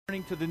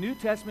Turning to the New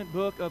Testament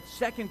book of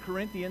 2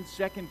 Corinthians.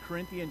 2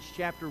 Corinthians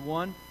chapter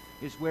 1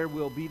 is where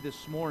we'll be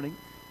this morning.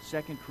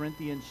 2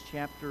 Corinthians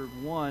chapter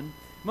 1.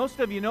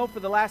 Most of you know for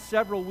the last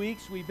several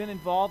weeks we've been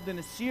involved in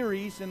a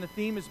series, and the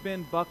theme has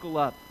been Buckle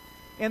Up.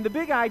 And the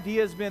big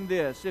idea has been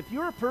this: if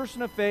you're a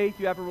person of faith,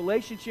 you have a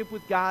relationship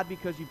with God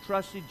because you've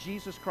trusted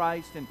Jesus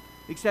Christ and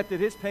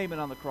accepted His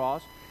payment on the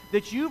cross,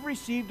 that you've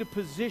received a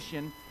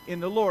position in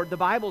the Lord. The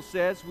Bible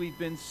says we've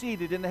been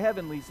seated in the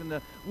heavenlies, and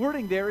the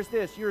wording there is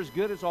this: you're as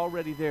good as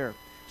already there.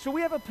 So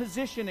we have a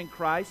position in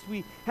Christ,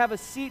 we have a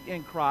seat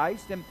in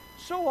Christ, and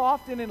so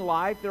often in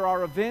life there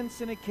are events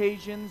and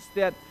occasions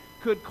that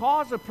could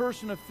cause a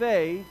person of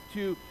faith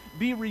to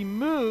be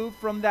removed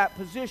from that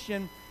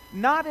position,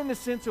 not in the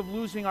sense of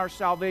losing our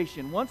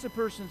salvation. Once a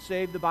person's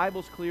saved, the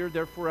Bible's clear,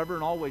 they're forever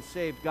and always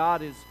saved.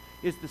 God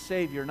is the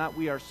Savior, not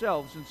we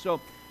ourselves. And so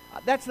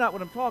that's not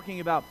what I'm talking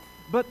about.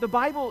 But the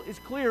Bible is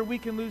clear we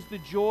can lose the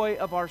joy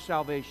of our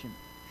salvation.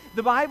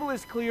 The Bible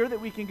is clear that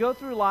we can go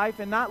through life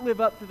and not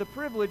live up to the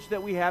privilege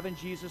that we have in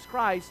Jesus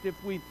Christ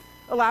if we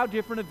allow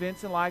different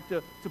events in life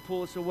to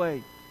pull us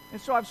away.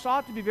 And so I've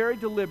sought to be very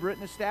deliberate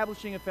in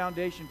establishing a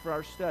foundation for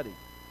our study.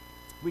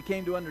 We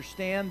came to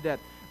understand that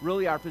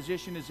really our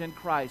position is in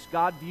Christ.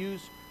 God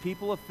views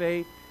people of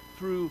faith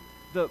through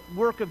the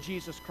work of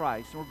Jesus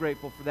Christ, and we're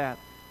grateful for that.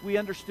 We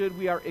understood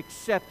we are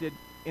accepted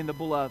in the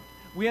beloved.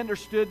 We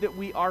understood that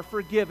we are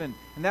forgiven,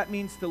 and that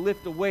means to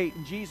lift a weight.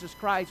 And Jesus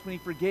Christ, when He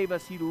forgave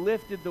us, He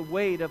lifted the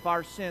weight of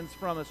our sins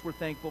from us. We're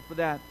thankful for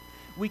that.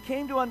 We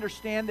came to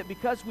understand that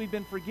because we've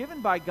been forgiven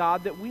by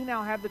God, that we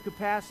now have the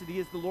capacity,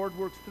 as the Lord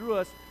works through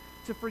us,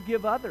 to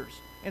forgive others.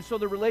 And so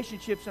the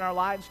relationships in our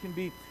lives can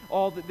be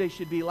all that they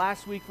should be.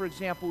 Last week, for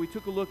example, we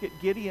took a look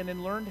at Gideon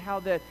and learned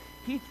how that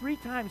he 3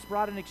 times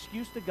brought an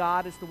excuse to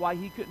God as to why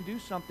he couldn't do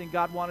something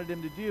God wanted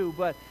him to do.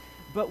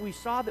 But we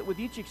saw that with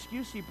each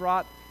excuse he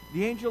brought,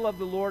 the angel of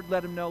the Lord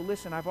let him know,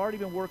 listen, I've already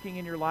been working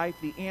in your life.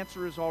 The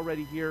answer is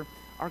already here.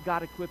 Our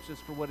God equips us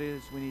for what it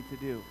is we need to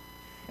do.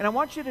 And I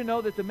want you to know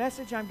that the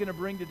message I'm going to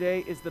bring today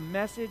is the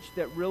message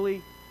that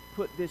really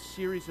put this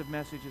series of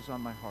messages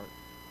on my heart.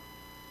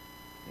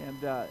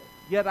 And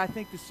yet I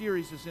think the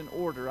series is in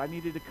order. I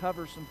needed to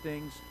cover some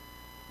things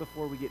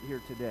before we get here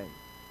today.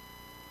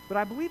 But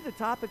I believe the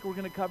topic we're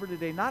going to cover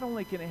today, not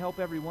only can it help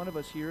every one of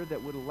us here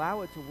that would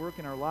allow it to work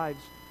in our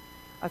lives,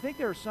 I think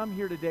there are some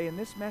here today, and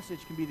this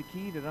message can be the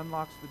key that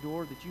unlocks the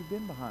door that you've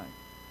been behind.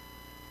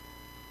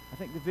 I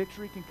think the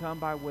victory can come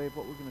by way of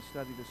what we're going to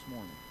study this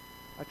morning.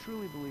 I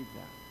truly believe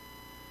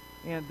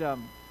that.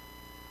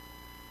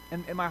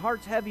 And my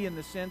heart's heavy in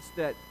the sense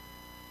that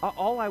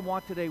all I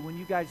want today when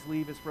you guys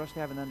leave is for us to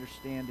have an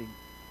understanding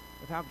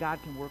of how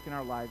God can work in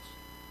our lives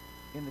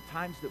in the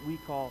times that we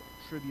call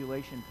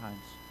tribulation times.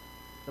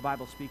 The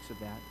Bible speaks of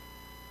that.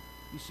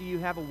 You see, you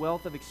have a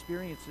wealth of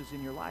experiences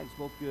in your lives,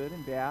 both good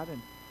and bad,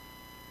 and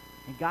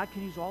God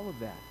can use all of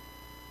that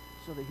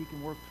so that He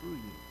can work through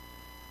you.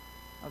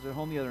 I was at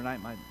home the other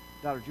night. My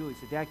daughter Julie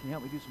said, Dad, can you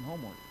help me do some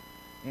homework?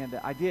 And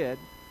I did.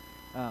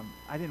 I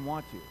didn't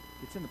want to.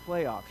 It's in the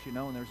playoffs, you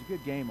know, and there's a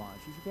good game on.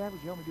 She said, Dad,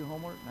 would you help me do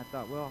homework? And I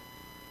thought, well,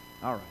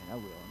 all right, I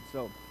will. And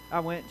so I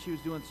went, and she was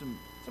doing some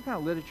kind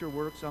of literature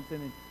work,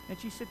 something, and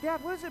she said,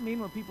 Dad, what does it mean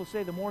when people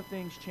say the more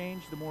things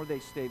change, the more they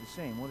stay the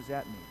same? What does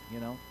that mean, you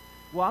know?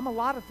 Well, I'm a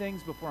lot of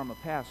things before I'm a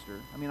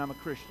pastor. I mean, I'm a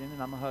Christian,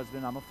 and I'm a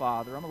husband, I'm a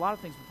father. I'm a lot of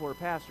things before a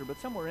pastor, but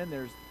somewhere in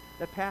there,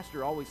 that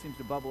pastor always seems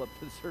to bubble up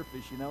to the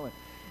surface, you know?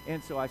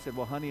 And so I said,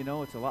 well, honey, you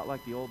know, it's a lot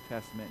like the Old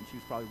Testament. And she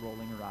was probably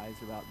rolling her eyes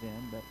about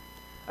then. But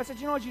I said,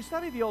 you know, as you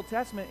study the Old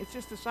Testament, it's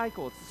just a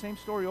cycle. It's the same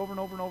story over and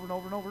over and over and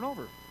over and over and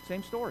over.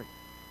 Same story.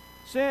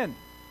 Sin,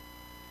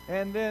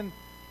 and then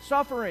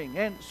suffering,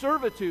 and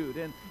servitude,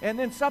 and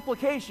then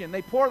supplication.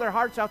 They pour their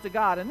hearts out to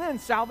God. And then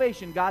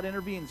salvation. God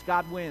intervenes.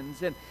 God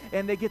wins.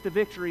 And they get the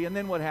victory. And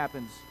then what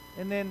happens?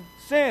 And then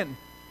sin.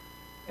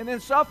 And then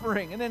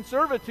suffering. And then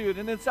servitude.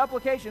 And then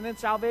supplication. And then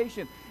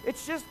salvation.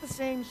 It's just the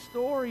same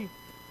story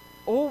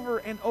over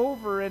and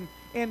over.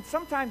 And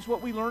sometimes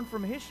what we learn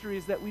from history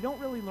is that we don't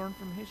really learn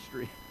from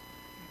history.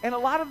 And a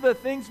lot of the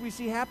things we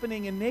see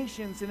happening in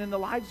nations and in the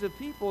lives of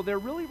people, they're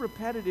really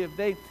repetitive.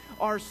 They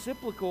are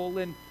cyclical.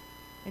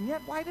 And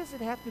yet, why does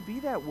it have to be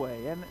that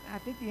way? And I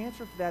think the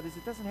answer for that is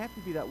it doesn't have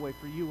to be that way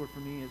for you or for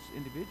me as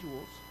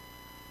individuals.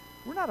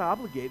 We're not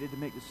obligated to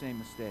make the same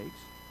mistakes.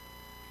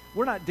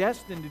 We're not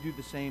destined to do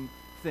the same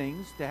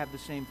things, to have the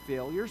same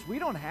failures. We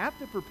don't have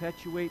to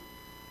perpetuate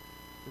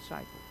the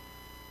cycle.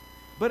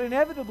 But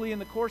inevitably, in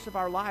the course of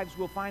our lives,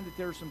 we'll find that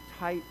there are some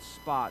tight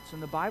spots.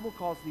 And the Bible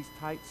calls these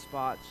tight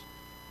spots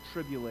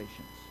tribulations.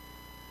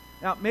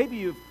 Now, maybe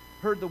you've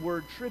heard the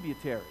word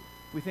tributary.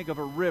 We think of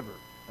a river,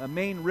 a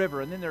main river,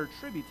 and then there are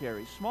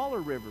tributaries, smaller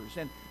rivers.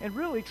 And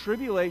really,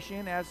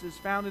 tribulation, as is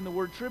found in the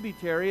word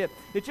tributary,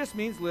 it just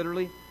means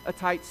literally a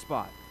tight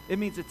spot. It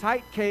means a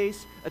tight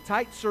case, a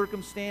tight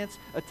circumstance,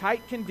 a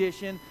tight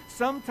condition.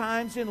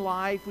 Sometimes in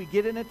life, we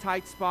get in a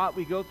tight spot,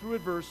 we go through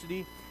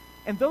adversity,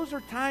 and those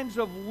are times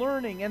of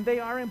learning, and they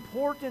are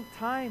important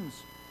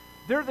times.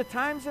 They're the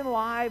times in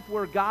life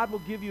where God will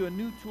give you a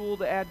new tool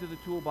to add to the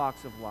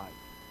toolbox of life.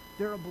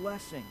 They're a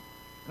blessing.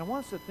 And I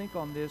want us to think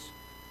on this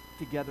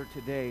together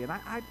today. And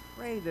I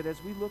pray that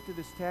as we look to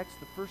this text,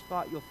 the first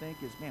thought you'll think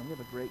is, man, we have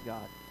a great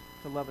God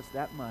to love us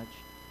that much,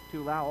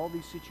 to allow all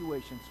these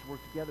situations to work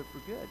together for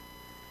good.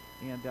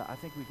 And I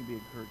think we can be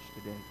encouraged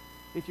today.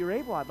 If you're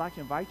able, I'd like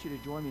to invite you to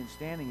join me in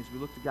standing as we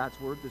look to God's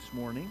Word this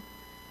morning.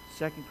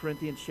 2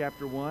 Corinthians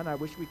chapter 1. I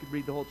wish we could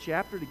read the whole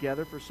chapter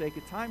together. For sake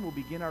of time, we'll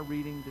begin our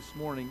reading this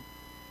morning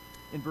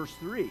in verse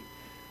 3.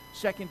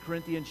 2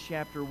 Corinthians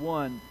chapter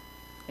 1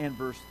 and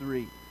verse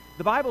 3.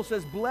 The Bible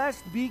says,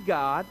 "Blessed be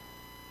God,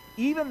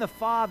 even the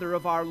Father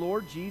of our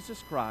Lord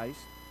Jesus Christ,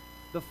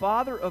 the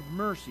Father of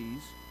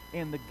mercies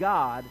and the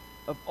God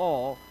of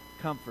all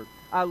comfort."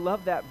 I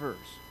love that verse.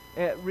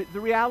 The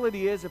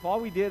reality is, if all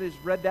we did is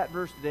read that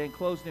verse today and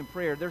closed in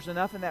prayer, there's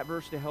enough in that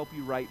verse to help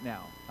you right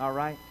now. All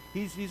right?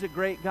 He's a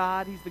great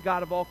God. He's the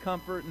God of all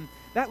comfort. And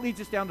that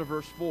leads us down to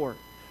verse 4.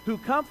 "Who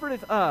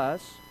comforteth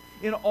us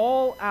in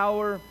all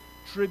our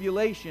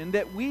tribulation,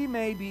 that we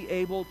may be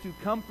able to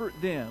comfort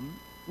them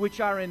which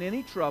are in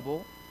any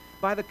trouble,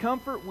 by the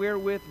comfort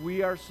wherewith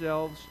we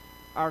ourselves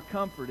are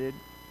comforted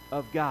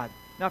of God."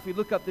 Now, if we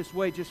look up this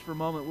way just for a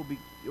moment,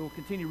 we'll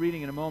continue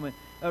reading in a moment.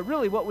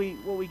 Really, what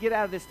we get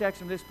out of this text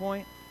from this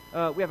point,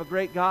 we have a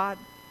great God.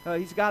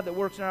 He's a God that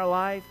works in our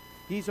life.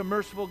 He's a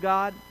merciful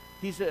God.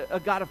 He's a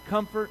God of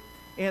comfort.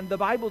 And the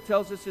Bible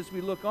tells us as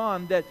we look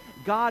on that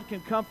God can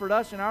comfort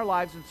us in our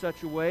lives in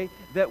such a way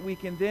that we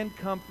can then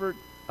comfort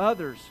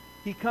others.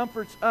 He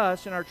comforts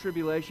us in our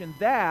tribulation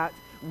that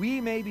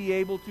we may be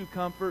able to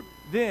comfort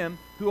them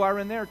who are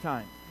in their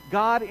time.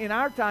 God, in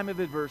our time of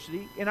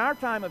adversity, in our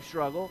time of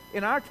struggle,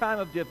 in our time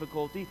of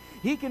difficulty,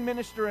 He can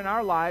minister in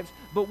our lives,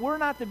 but we're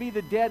not to be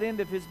the dead end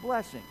of His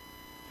blessing.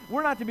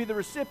 We're not to be the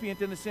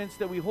recipient in the sense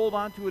that we hold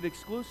on to it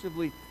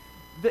exclusively.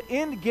 The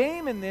end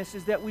game in this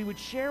is that we would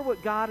share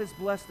what God has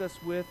blessed us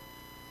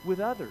with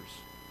others.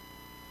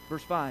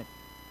 Verse 5.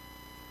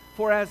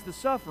 "For as the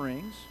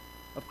sufferings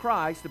of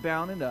Christ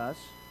abound in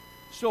us,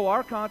 so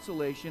our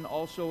consolation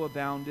also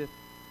aboundeth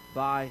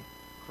by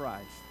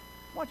Christ."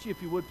 I want you,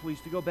 if you would please,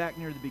 to go back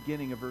near the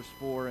beginning of verse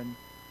 4 and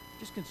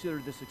just consider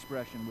this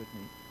expression with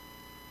me.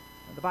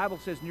 Now, the Bible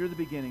says near the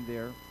beginning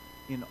there,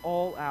 "in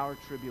all our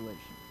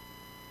tribulation."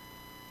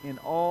 In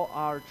all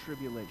our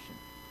tribulation.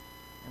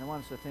 And I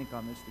want us to think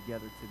on this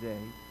together today.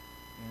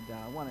 And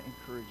I want to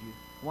encourage you.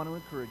 I want to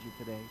encourage you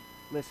today.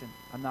 Listen,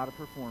 I'm not a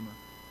performer.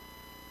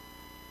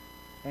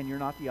 And you're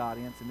not the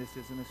audience, and this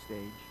isn't a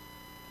stage.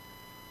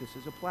 This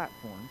is a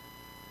platform.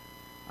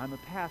 I'm a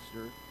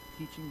pastor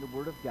teaching the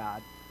Word of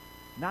God,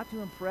 not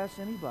to impress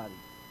anybody,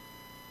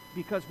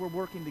 because we're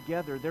working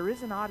together. There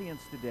is an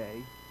audience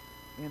today,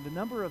 and the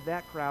number of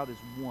that crowd is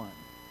one.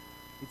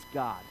 It's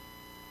God.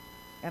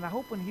 And I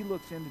hope when He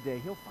looks in today,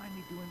 He'll find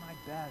me doing my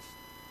best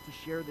to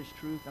share this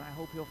truth, and I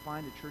hope He'll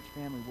find a church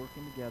family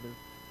working together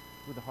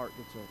with a heart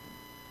that's open.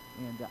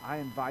 And I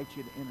invite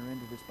you to enter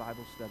into this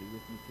Bible study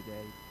with me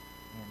today,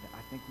 and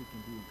I think we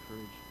can be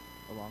encouraged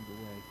along the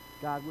way.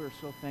 God, we're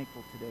so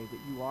thankful today that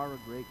You are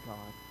a great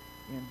God,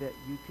 and that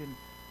You can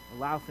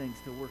allow things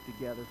to work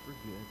together for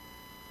good.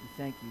 We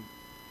thank You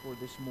for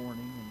this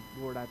morning,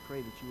 and Lord, I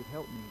pray that You would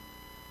help me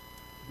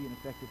to be an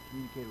effective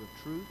communicator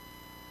of truth.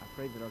 I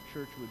pray that our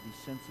church would be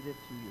sensitive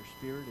to Your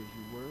Spirit as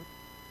You work.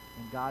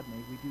 And God,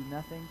 may we do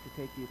nothing to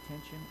take the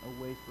attention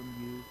away from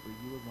You, for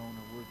You alone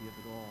are worthy of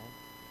it all.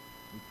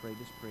 We pray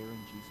this prayer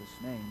in Jesus'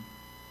 name.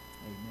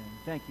 Amen.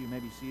 Thank you. You may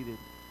be seated.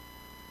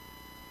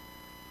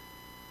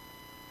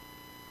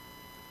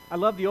 I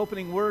love the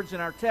opening words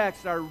in our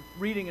text. Our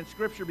reading in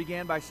Scripture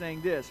began by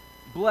saying this: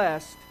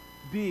 "Blessed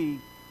be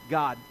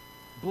God."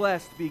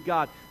 Blessed be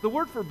God. The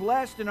word for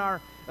blessed in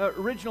our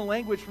original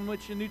language from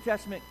which the New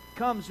Testament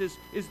comes is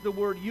the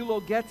word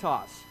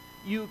eulogetos.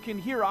 You can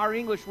hear our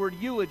English word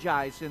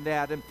eulogize in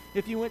that. And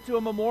if you went to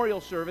a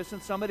memorial service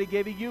and somebody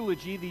gave a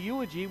eulogy, the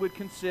eulogy would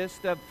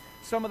consist of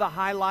some of the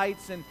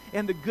highlights and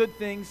the good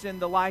things in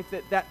the life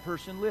that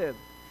person lived.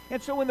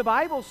 And so when the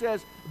Bible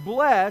says,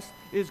 "Blessed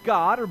is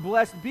God," or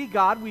 "Blessed be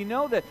God," we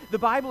know that the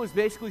Bible is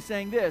basically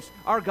saying this: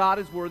 our God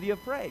is worthy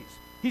of praise.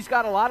 He's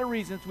got a lot of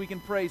reasons we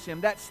can praise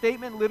Him. That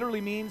statement literally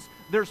means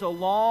there's a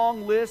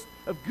long list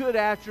of good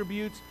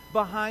attributes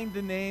behind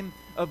the name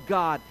of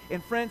God.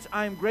 And friends,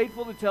 I am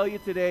grateful to tell you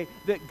today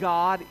that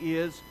God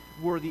is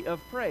worthy of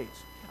praise.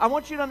 I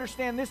want you to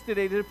understand this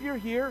today, that if you're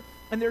here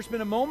and there's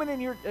been a moment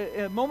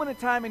in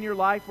time in your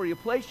life where you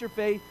placed your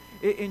faith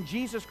in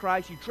Jesus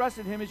Christ, you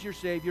trusted Him as your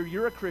Savior,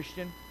 you're a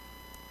Christian,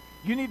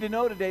 you need to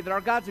know today that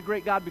our God's a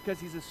great God because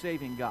He's a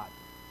saving God.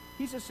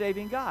 He's a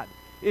saving God.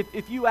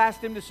 If you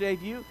asked Him to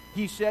save you,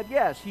 He said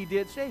yes, He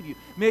did save you.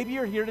 Maybe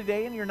you're here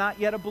today and you're not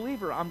yet a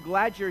believer. I'm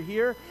glad you're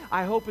here.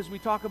 I hope as we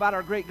talk about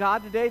our great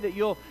God today that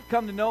you'll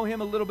come to know Him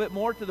a little bit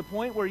more to the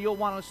point where you'll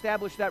want to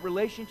establish that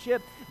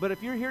relationship. But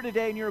if you're here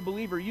today and you're a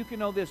believer, you can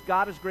know this: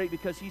 God is great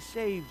because He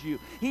saved you.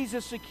 He's a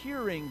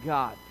securing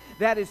God.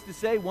 That is to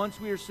say, once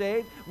we are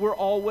saved, we're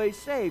always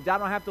saved. I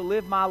don't have to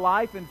live my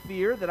life in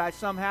fear that I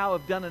somehow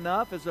have done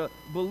enough as a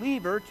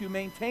believer to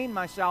maintain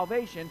my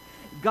salvation.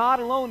 God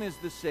alone is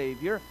the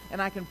Savior,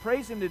 and I can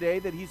praise Him today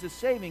that He's a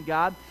saving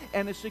God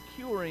and a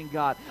securing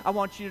God. I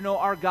want you to know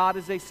our God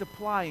is a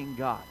supplying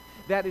God.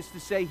 That is to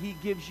say, He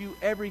gives you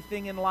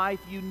everything in life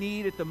you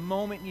need at the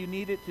moment you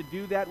need it to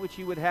do that which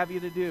He would have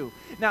you to do.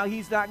 Now,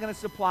 He's not going to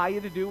supply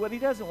you to do what He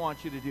doesn't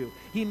want you to do.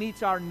 He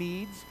meets our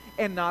needs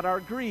and not our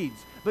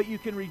greeds. But you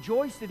can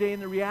rejoice today in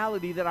the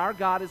reality that our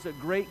God is a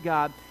great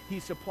God. He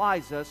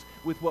supplies us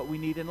with what we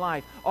need in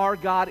life. Our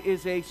God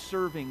is a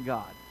serving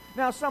God.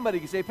 Now, somebody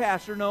can say,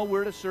 Pastor, no,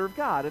 we're to serve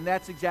God. And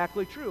that's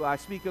exactly true. I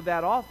speak of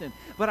that often.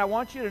 But I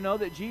want you to know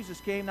that Jesus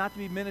came not to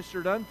be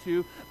ministered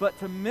unto, but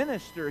to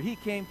minister. He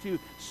came to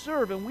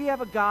serve. And we have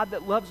a God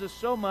that loves us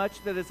so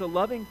much that as a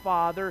loving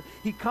Father,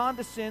 He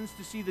condescends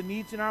to see the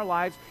needs in our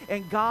lives.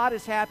 And God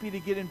is happy to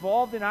get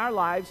involved in our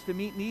lives, to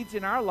meet needs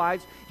in our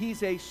lives.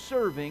 He's a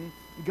serving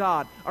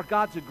God. Our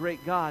God's a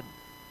great God.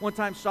 One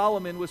time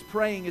Solomon was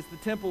praying as the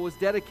temple was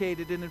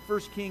dedicated, and in 1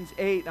 Kings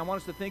 8, I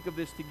want us to think of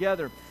this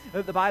together.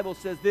 The Bible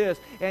says this,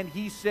 and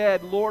he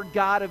said, Lord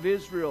God of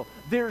Israel,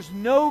 there's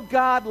no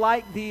God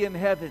like thee in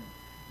heaven.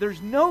 There's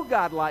no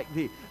God like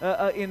thee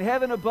in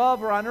heaven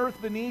above or on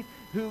earth beneath,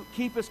 who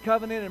keepeth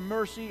covenant and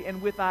mercy,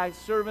 and with thy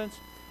servants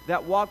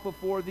that walk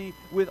before thee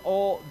with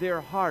all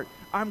their heart.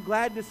 I'm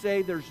glad to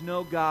say there's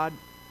no God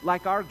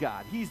like our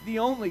God. He's the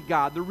only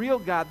God, the real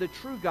God, the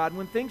true God.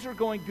 When things are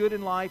going good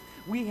in life,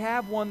 we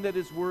have one that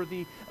is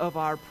worthy of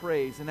our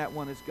praise, and that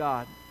one is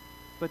God.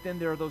 But then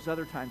there are those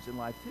other times in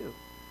life too.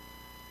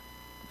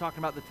 I'm talking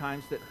about the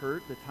times that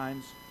hurt, the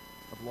times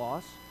of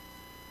loss.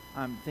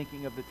 I'm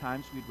thinking of the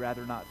times we'd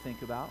rather not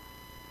think about.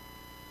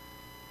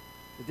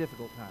 The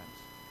difficult times.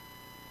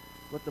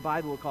 What the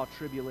Bible will call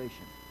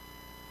tribulation.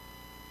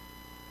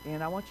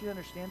 And I want you to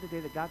understand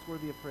today that God's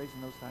worthy of praise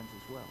in those times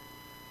as well.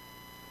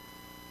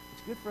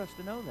 It's good for us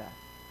to know that,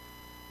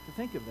 to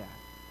think of that.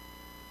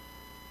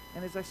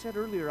 And as I said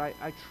earlier,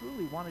 I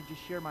truly want to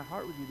just share my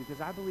heart with you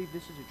because I believe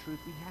this is a truth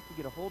we have to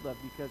get a hold of,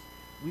 because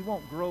we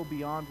won't grow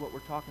beyond what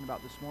we're talking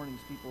about this morning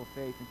as people of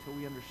faith until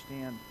we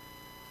understand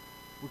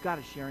what God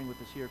is sharing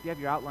with us here. If you have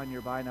your outline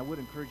nearby, and I would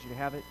encourage you to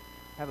have it,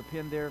 have a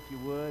pen there if you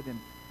would. And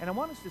I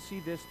want us to see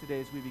this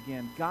today as we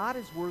begin. God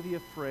is worthy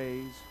of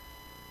praise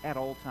at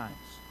all times.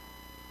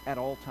 At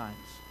all times.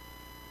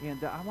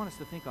 And I want us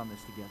to think on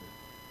this together.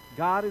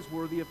 God is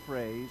worthy of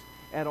praise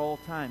at all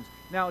times.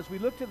 Now, as we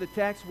look to the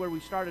text where we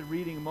started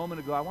reading a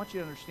moment ago, I want you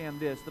to understand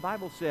this. The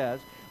Bible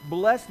says,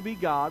 blessed be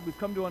God. We've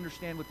come to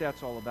understand what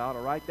that's all about,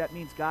 all right? That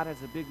means God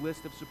has a big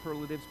list of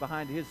superlatives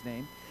behind His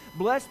name.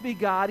 Blessed be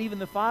God, even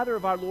the Father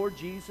of our Lord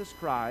Jesus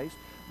Christ,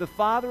 the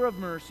Father of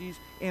mercies,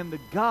 and the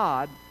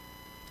God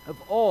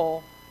of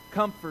all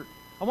comfort.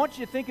 I want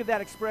you to think of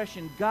that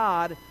expression,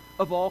 God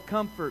of all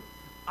comfort.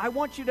 I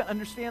want you to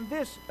understand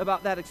this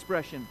about that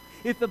expression.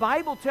 If the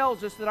Bible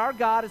tells us that our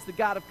God is the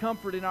God of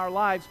comfort in our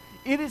lives,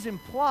 it is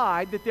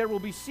implied that there will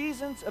be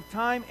seasons of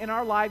time in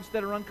our lives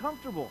that are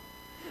uncomfortable.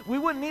 We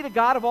wouldn't need a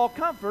God of all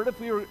comfort if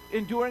we were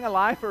enduring a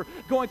life or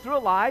going through a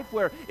life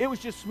where it was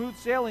just smooth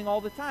sailing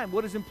all the time.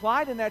 What is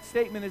implied in that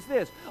statement is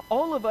this.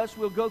 All of us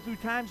will go through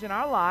times in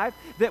our life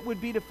that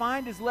would be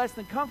defined as less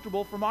than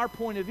comfortable from our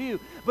point of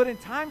view. But in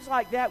times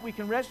like that, we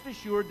can rest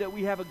assured that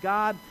we have a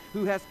God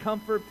who has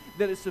comfort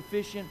that is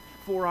sufficient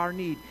for our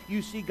need.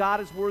 You see,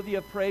 God is worthy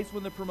of praise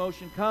when the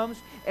promotion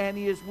comes, and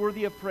He is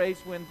worthy of praise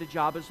when the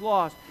job is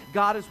lost.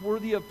 God is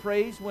worthy of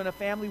praise when a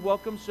family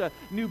welcomes a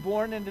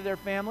newborn into their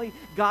family.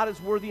 God is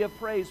worthy of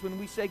praise when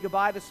we say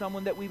goodbye to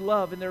someone that we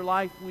love and their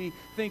life we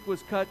think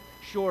was cut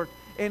short.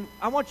 And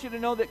I want you to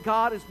know that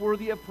God is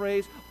worthy of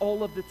praise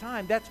all of the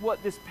time. That's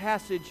what this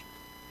passage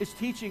is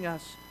teaching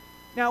us.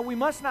 Now, we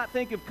must not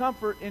think of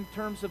comfort in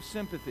terms of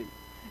sympathy.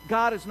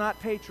 God is not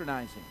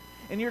patronizing.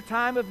 In your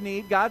time of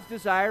need, God's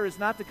desire is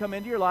not to come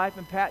into your life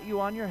and pat you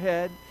on your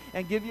head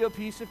and give you a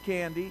piece of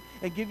candy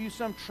and give you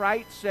some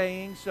trite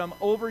saying, some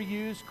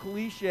overused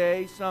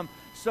cliche,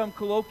 some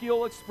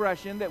colloquial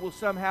expression that will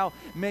somehow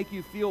make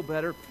you feel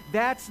better.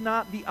 That's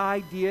not the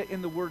idea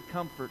in the word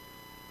comfort.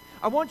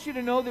 I want you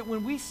to know that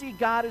when we see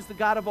God as the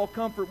God of all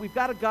comfort, we've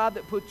got a God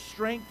that puts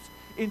strength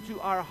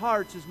into our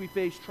hearts as we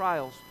face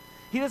trials.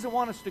 He doesn't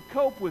want us to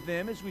cope with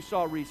them, as we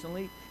saw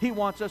recently. He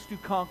wants us to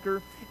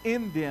conquer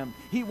in them.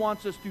 He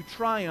wants us to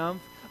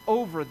triumph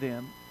over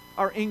them.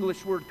 Our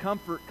English word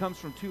comfort comes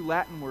from two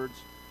Latin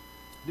words.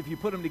 If you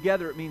put them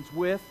together, it means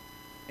with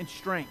and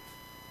strength.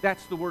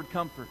 That's the word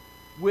comfort,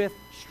 with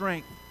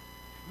strength.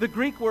 The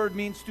Greek word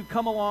means to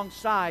come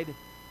alongside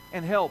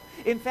and help.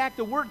 In fact,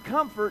 the word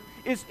comfort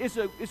is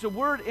a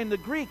word in the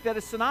Greek that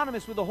is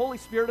synonymous with the Holy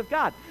Spirit of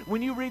God.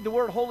 When you read the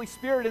word Holy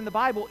Spirit in the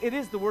Bible, it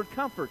is the word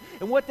comfort.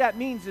 And what that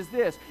means is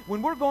this.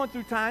 When we're going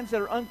through times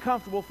that are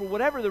uncomfortable for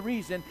whatever the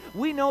reason,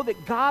 we know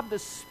that God the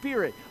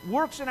Spirit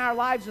works in our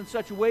lives in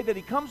such a way that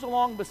He comes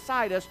along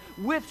beside us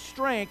with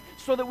strength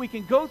so that we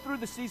can go through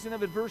the season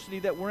of adversity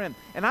that we're in.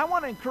 And I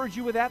want to encourage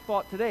you with that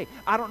thought today.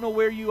 I don't know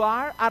where you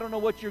are. I don't know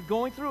what you're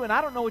going through. And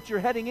I don't know what you're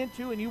heading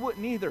into, and you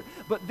wouldn't either.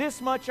 But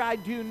this much I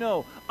do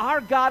know. Our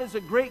God is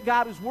a great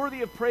God who's worthy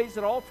of praise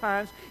at all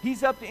times.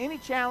 He's up to any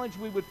challenge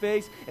we would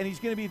face, and He's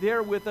going to be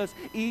there with us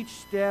each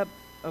step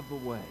of the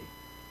way.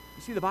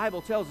 You see, the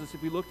Bible tells us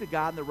if we look to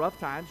God in the rough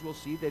times, we'll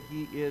see that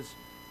He is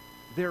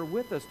there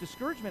with us.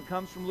 Discouragement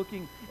comes from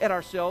looking at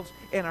ourselves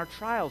and our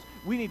trials.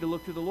 We need to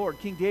look to the Lord.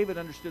 King David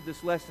understood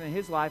this lesson in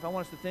his life. I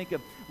want us to think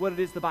of what it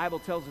is the Bible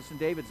tells us in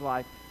David's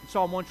life. In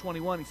Psalm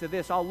 121, he said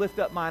this, I'll lift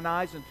up mine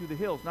eyes unto the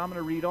hills. Now I'm going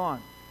to read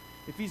on.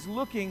 If he's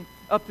looking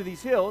up to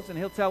these hills, and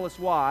he'll tell us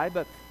why,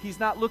 but he's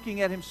not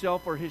looking at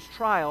himself or his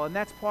trial, and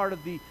that's part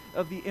of the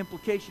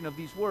implication of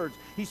these words.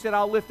 He said,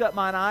 I'll lift up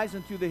mine eyes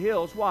unto the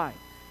hills. Why?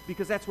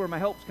 Because that's where my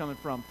help's coming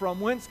from. From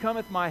whence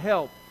cometh my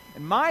help?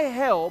 And my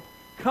help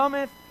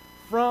cometh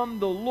from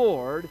the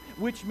Lord,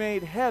 which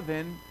made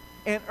heaven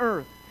and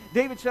earth.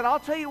 David said, I'll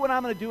tell you what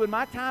I'm going to do in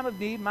my time of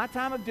need, my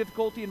time of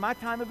difficulty, in my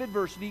time of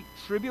adversity,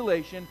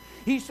 tribulation.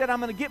 He said, I'm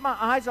going to get my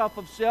eyes off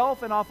of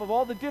self and off of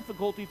all the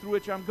difficulty through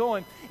which I'm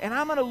going, and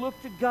I'm going to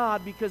look to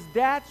God, because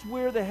that's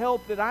where the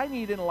help that I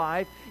need in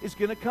life is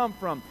going to come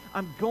from.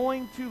 I'm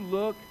going to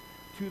look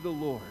to the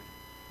Lord.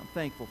 I'm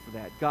thankful for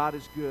that. God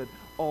is good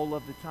all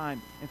of the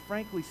time. And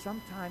frankly,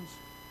 sometimes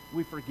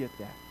we forget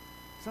that.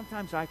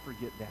 Sometimes I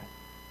forget that.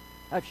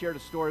 I've shared a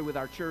story with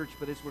our church,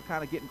 but as we're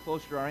kind of getting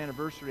closer to our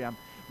anniversary, I'm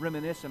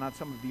reminiscing on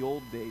some of the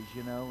old days,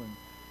 you know.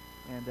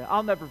 And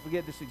I'll never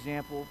forget this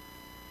example.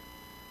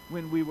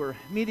 When we were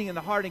meeting in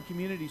the Harding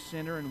Community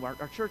Center, and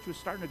our church was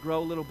starting to grow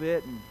a little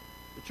bit, and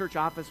the church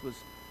office was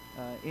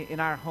in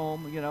our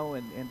home, you know,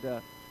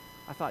 and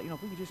I thought, you know,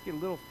 if we could just get a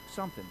little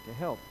something to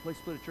help, a place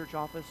to put a church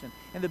office.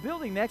 And the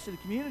building next to the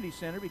community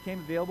center became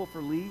available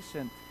for lease,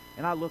 and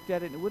I looked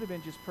at it, and it would have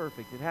been just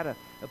perfect. It had a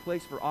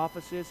place for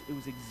offices. It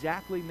was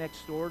exactly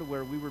next door to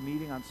where we were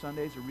meeting on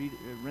Sundays, a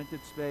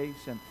rented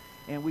space,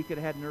 and we could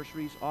have had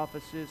nurseries,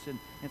 offices,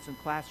 and some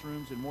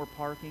classrooms and more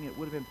parking. It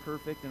would have been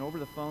perfect. And over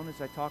the phone,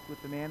 as I talked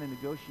with the man and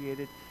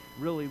negotiated,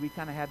 really, we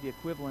kind of had the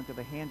equivalent of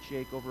a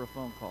handshake over a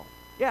phone call.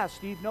 Yeah,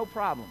 Steve, no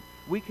problem.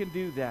 We can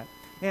do that.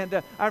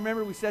 And I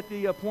remember we set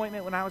the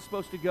appointment when I was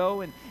supposed to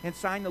go and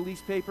sign the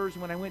lease papers.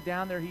 And when I went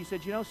down there, he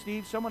said, you know,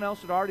 Steve, someone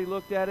else had already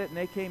looked at it, and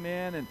they came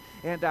in,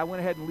 and I went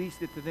ahead and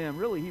leased it to them.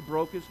 Really, he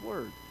broke his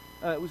word.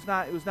 It was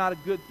not a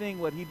good thing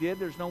what he did.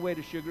 There's no way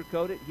to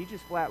sugarcoat it. He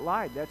just flat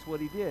lied. That's what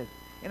he did.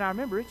 And I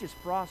remember it just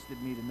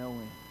frosted me to no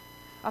end.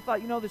 I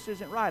thought, you know, this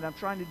isn't right. I'm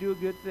trying to do a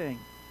good thing.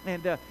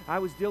 And I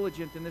was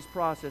diligent in this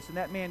process, and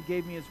that man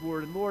gave me his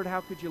word. And Lord, how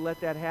could you let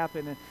that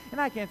happen?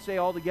 And I can't say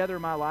altogether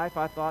in my life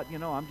I thought, you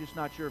know, I'm just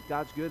not sure if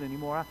God's good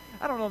anymore.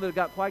 I don't know that it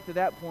got quite to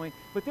that point,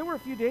 but there were a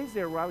few days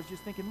there where I was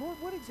just thinking, Lord,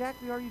 what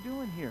exactly are you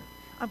doing here?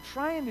 I'm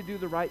trying to do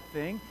the right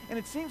thing, and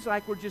it seems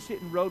like we're just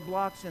hitting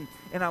roadblocks,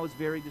 and I was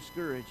very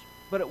discouraged.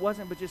 But it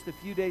wasn't but just a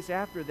few days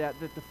after that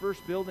the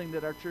first building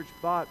that our church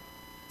bought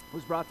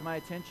was brought to my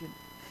attention.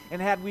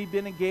 And had we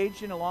been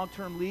engaged in a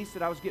long-term lease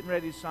that I was getting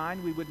ready to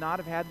sign, we would not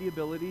have had the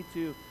ability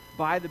to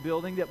buy the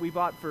building that we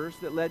bought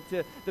first that led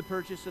to the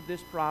purchase of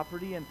this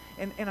property. And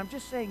I'm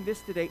just saying this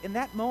today. In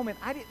that moment,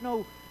 I didn't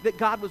know that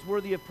God was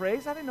worthy of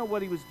praise. I didn't know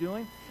what he was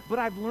doing. But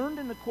I've learned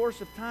in the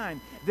course of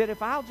time that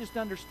if I'll just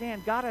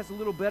understand, God has a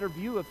little better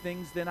view of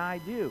things than I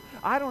do.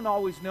 I don't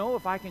always know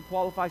if I can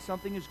qualify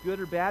something as good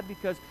or bad,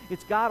 because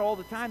it's God all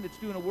the time that's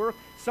doing a work,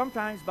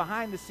 sometimes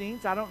behind the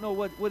scenes. I don't know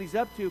what he's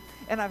up to.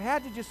 And I've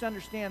had to just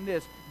understand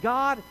this.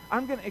 God,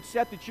 I'm going to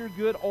accept that you're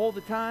good all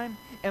the time,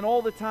 and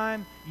all the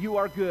time you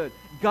are good.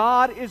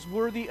 God is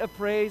worthy of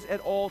praise at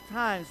all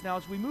times. Now,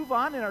 as we move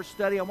on in our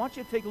study, I want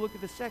you to take a look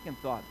at the second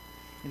thought.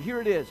 And here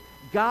it is.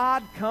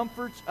 God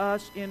comforts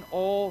us in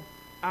all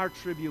our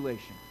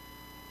tribulation.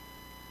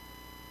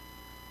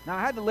 Now,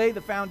 I had to lay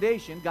the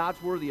foundation,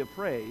 God's worthy of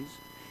praise.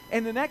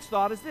 And the next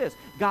thought is this.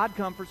 God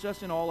comforts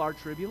us in all our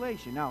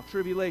tribulation. Now,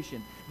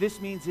 tribulation,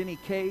 this means any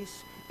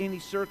case, any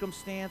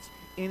circumstance,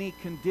 any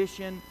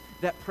condition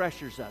that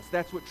pressures us.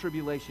 That's what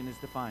tribulation is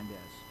defined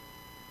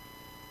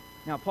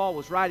as. Now, Paul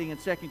was writing in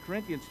 2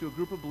 Corinthians to a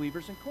group of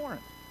believers in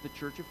Corinth, the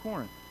church of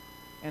Corinth.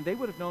 And they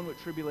would have known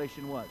what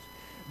tribulation was.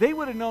 They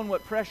would have known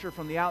what pressure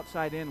from the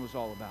outside in was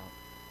all about.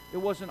 It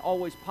wasn't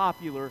always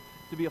popular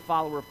to be a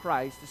follower of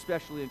Christ,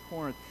 especially in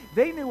Corinth.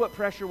 They knew what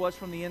pressure was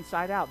from the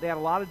inside out. They had a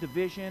lot of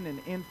division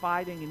and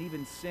infighting and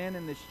even sin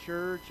in this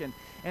church.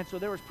 And so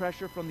there was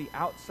pressure from the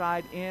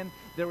outside in.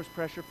 There was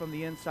pressure from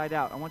the inside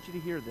out. I want you to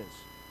hear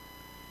this.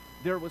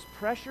 There was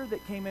pressure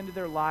that came into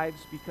their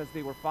lives because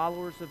they were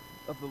followers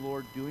of the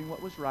Lord doing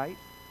what was right.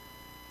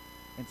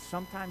 And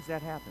sometimes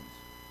that happens.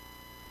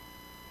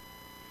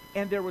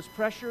 And there was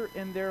pressure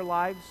in their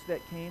lives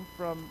that came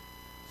from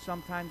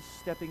sometimes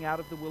stepping out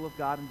of the will of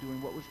God and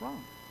doing what was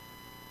wrong.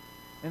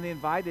 And they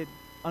invited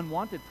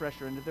unwanted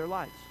pressure into their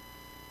lives.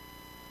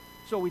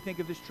 So we think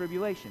of this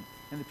tribulation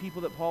and the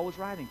people that Paul was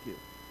writing to.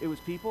 It was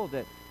people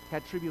that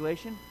had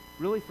tribulation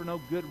really for no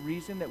good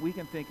reason that we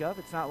can think of.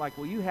 It's not like,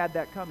 well, you had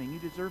that coming, you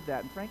deserved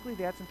that. And frankly,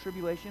 they had some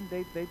tribulation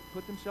they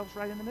put themselves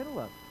right in the middle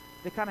of.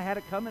 They kind of had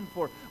it coming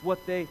for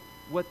what they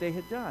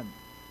had done.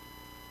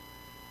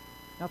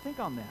 Now think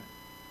on that.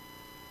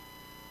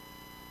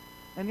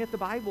 And yet the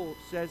Bible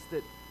says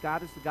that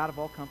God is the God of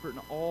all comfort in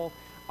all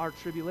our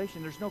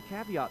tribulation. There's no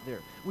caveat there.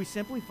 We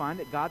simply find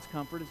that God's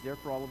comfort is there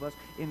for all of us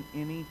in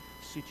any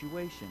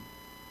situation,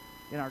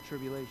 in our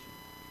tribulation.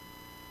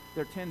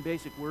 There are 10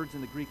 basic words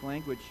in the Greek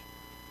language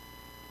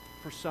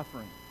for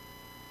suffering.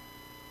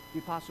 The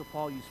Apostle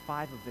Paul used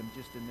 5 of them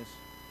just in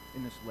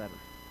this letter.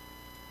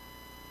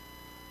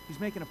 He's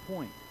making a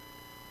point.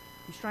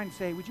 He's trying to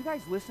say, would you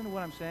guys listen to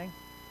what I'm saying?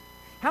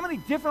 How many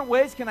different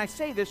ways can I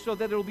say this so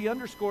that it'll be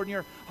underscored in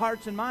your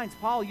hearts and minds?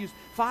 Paul used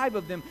 5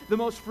 of them. The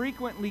most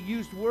frequently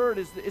used word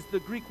is the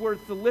Greek word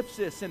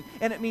thalipsis,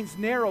 and it means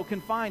narrow,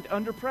 confined,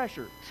 under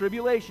pressure,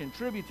 tribulation,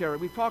 tributary.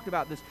 We've talked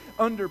about this,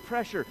 under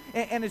pressure.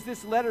 And as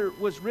this letter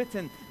was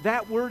written,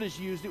 that word is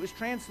used. It was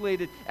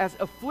translated as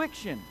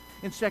affliction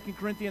in 2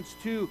 Corinthians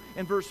 2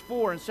 and verse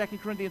 4, and 2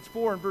 Corinthians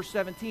 4 and verse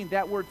 17.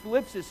 That word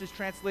thalipsis is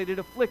translated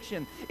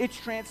affliction. It's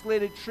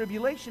translated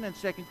tribulation in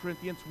 2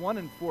 Corinthians 1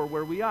 and 4,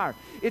 where we are.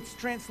 It's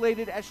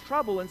translated as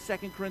trouble in 2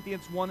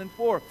 Corinthians 1 and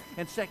 4,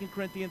 and 2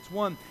 Corinthians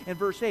 1 and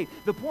verse 8.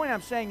 The point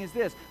I'm saying is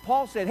this.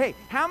 Paul said, hey,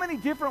 how many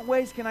different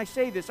ways can I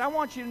say this? I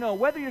want you to know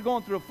whether you're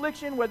going through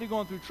affliction, whether you're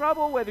going through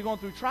trouble, whether you're going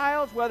through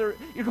trials, whether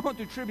you're going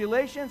through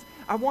tribulations,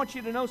 I want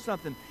you to know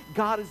something.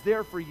 God is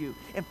there for you.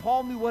 And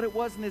Paul knew what it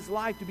was in his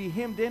life to be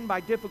hemmed in by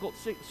difficult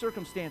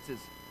circumstances.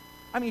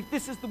 I mean,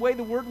 this is the way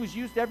the word was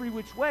used every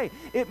which way.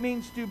 It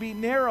means to be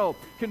narrow,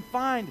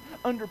 confined,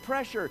 under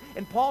pressure.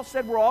 And Paul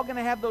said we're all going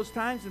to have those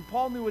times, and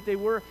Paul knew what they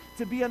were,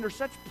 to be under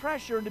such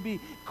pressure and to be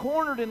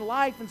cornered in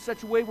life in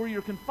such a way where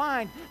you're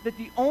confined that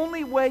the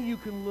only way you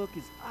can look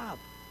is up.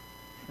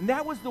 And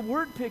that was the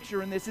word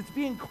picture in this. It's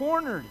being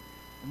cornered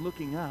and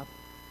looking up.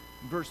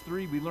 In verse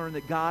 3, we learn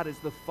that God is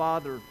the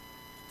Father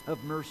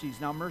of mercies.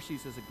 Now,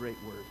 mercies is a great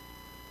word.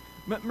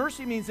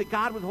 Mercy means that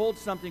God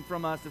withholds something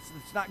from us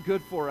that's not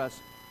good for us.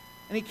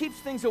 And he keeps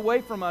things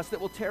away from us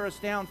that will tear us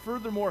down.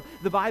 Furthermore,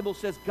 the Bible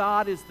says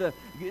God is the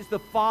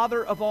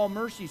Father of all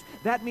mercies.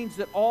 That means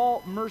that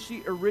all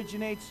mercy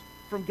originates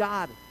from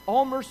God.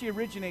 All mercy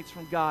originates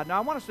from God. Now,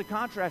 I want us to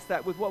contrast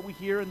that with what we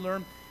hear and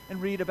learn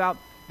and read about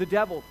the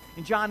devil.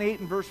 In John 8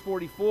 and verse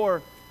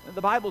 44,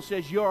 the Bible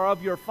says, you are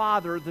of your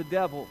father, the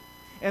devil,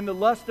 and the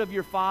lust of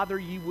your father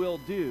ye will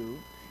do.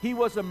 He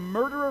was a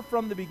murderer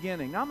from the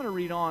beginning. Now, I'm going to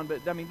read on,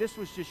 but I mean, this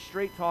was just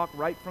straight talk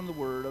right from the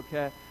word,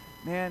 okay?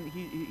 Man,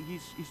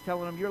 he's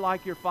telling him, you're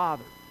like your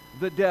father,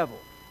 the devil,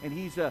 and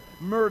he's a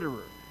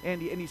murderer.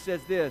 And he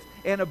says this,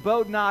 and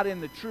abode not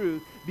in the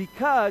truth,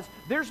 because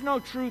there's no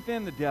truth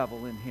in the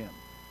devil in him.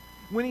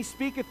 When he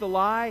speaketh a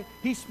lie,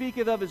 he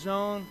speaketh of his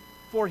own,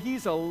 for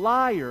he's a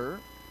liar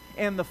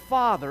and the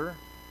father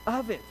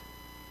of it.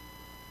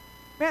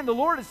 Man, the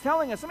Lord is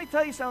telling us, let me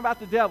tell you something about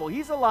the devil.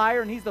 He's a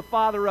liar and he's the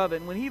father of it.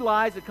 And when he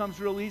lies, it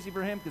comes real easy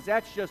for him because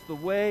that's just the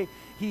way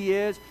he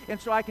is. And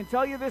so I can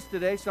tell you this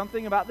today,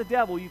 something about the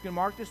devil. You can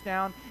mark this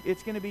down.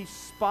 It's going to be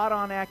spot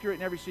on accurate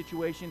in every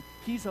situation.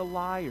 He's a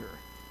liar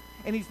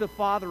and he's the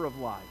father of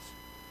lies.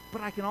 But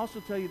I can also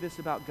tell you this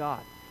about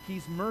God.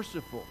 He's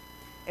merciful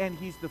and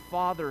he's the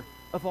father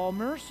of all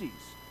mercies.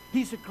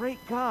 He's a great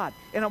God.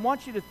 And I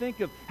want you to think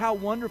of how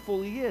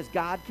wonderful he is.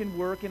 God can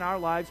work in our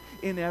lives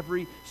in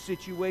every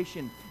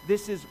situation.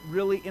 This is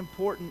really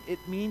important. It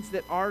means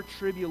that our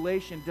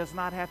tribulation does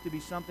not have to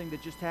be something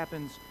that just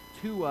happens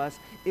to us.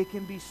 It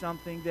can be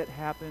something that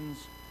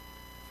happens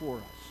for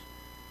us.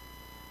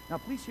 Now,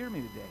 please hear me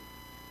today.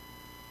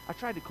 I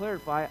tried to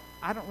clarify,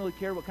 I don't really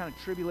care what kind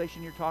of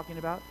tribulation you're talking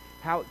about,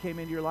 how it came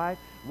into your life,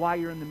 why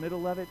you're in the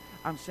middle of it.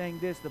 I'm saying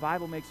this, the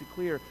Bible makes it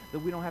clear that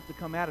we don't have to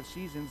come out of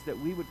seasons that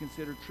we would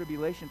consider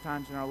tribulation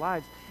times in our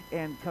lives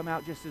and come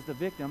out just as the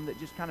victim that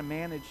just kind of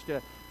managed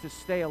to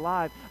stay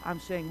alive. I'm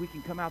saying we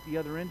can come out the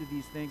other end of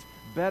these things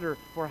better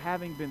for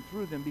having been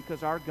through them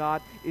because our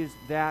God is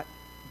that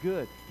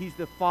good. He's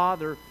the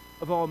Father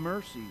of all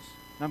mercies.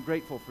 And I'm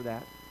grateful for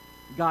that.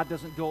 God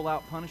doesn't dole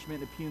out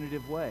punishment in a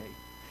punitive way.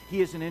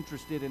 He isn't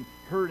interested in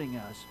hurting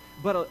us.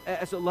 But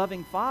as a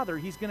loving Father,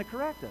 he's going to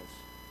correct us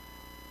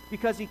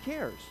because he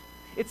cares.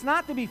 It's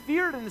not to be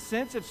feared in the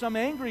sense of some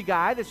angry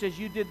guy that says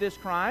you did this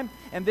crime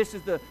and this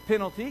is the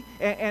penalty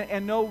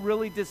and no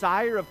really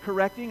desire of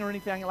correcting or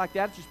anything like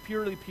that. It's just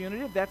purely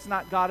punitive. That's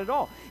not God at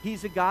all.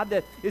 He's a God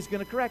that is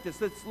going to correct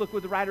us. Let's look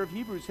what the writer of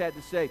Hebrews had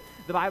to say.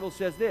 The Bible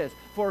says this,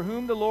 for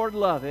whom the Lord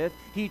loveth,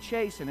 he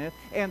chasteneth,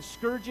 and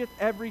scourgeth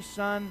every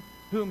son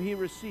whom he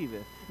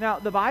receiveth. Now,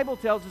 the Bible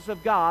tells us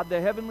of God, the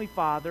Heavenly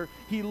Father.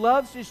 He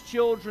loves his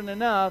children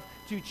enough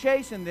to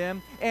chasten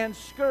them and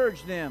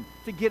scourge them,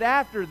 to get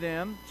after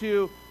them,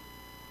 to,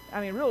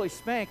 really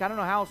spank. I don't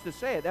know how else to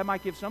say it. That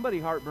might give somebody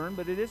heartburn,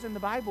 but it is in the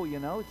Bible, you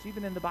know. It's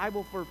even in the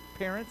Bible for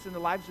parents and the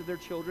lives of their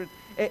children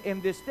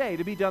in this day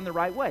to be done the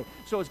right way.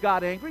 So is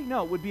God angry?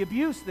 No, it would be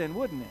abuse then,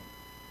 wouldn't it?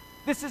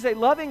 This is a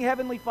loving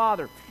Heavenly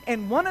Father.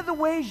 And one of the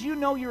ways you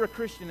know you're a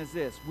Christian is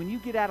this. When you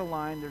get out of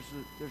line,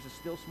 there's a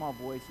still small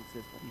voice that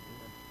says, what are you doing?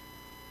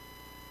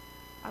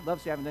 I'd love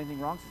to say I haven't done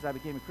anything wrong since I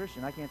became a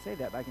Christian. I can't say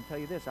that, but I can tell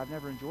you this. I've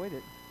never enjoyed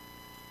it.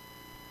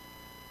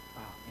 Oh,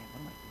 man,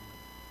 what am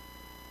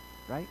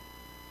I doing? Right?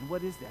 And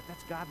what is that?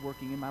 That's God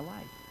working in my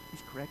life.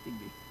 He's correcting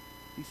me.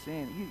 He's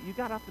saying, you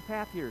got off the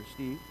path here,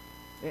 Steve.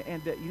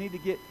 And you need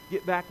to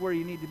get back where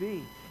you need to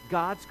be.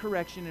 God's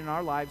correction in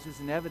our lives is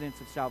an evidence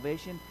of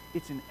salvation.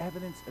 It's an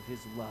evidence of his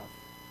love.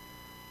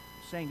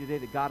 saying today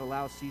that God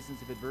allows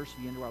seasons of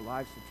adversity into our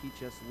lives to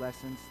teach us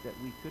lessons that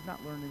we could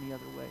not learn any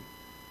other way.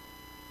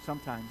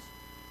 Sometimes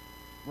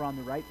we're on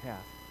the right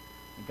path,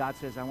 and God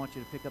says, I want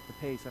you to pick up the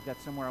pace. I've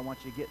got somewhere I want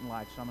you to get in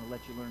life, so I'm going to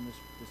let you learn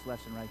this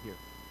lesson right here.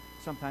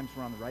 Sometimes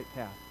we're on the right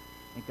path,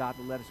 and God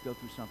will let us go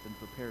through something,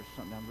 prepare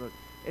something down the road.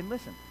 And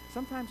listen,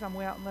 sometimes I'm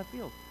way out in left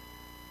field.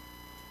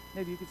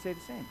 Maybe you could say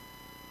the same.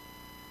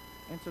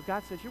 And so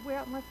God says, you're way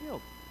out in left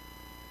field.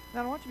 And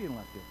I don't want you to be in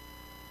left field.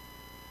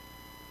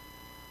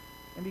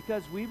 And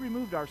because we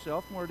removed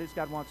ourselves from where it is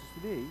God wants us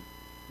to be,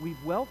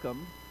 we've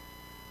welcomed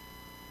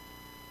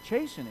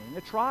chastening,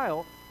 a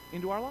trial,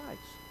 into our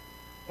lives.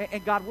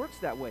 And God works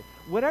that way.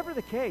 Whatever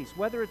the case,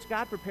 whether it's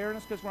God preparing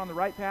us because we're on the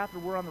right path or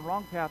we're on the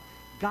wrong path,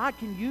 God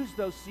can use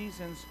those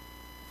seasons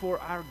for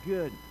our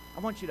good. I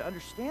want you to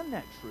understand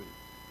that truth.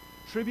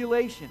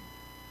 Tribulation.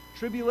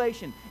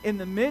 In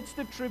the midst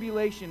of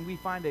tribulation, we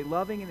find a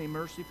loving and a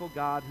merciful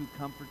God who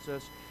comforts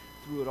us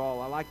through it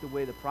all. I like the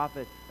way the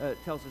prophet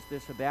tells us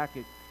this,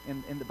 Habakkuk,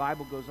 and the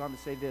Bible goes on to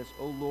say this,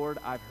 O Lord,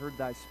 I've heard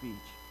thy speech,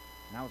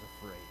 and I was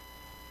afraid.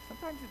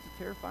 Sometimes it's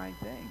a terrifying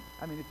thing.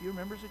 I mean, if you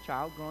remember as a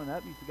child growing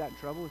up, you got in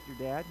trouble with your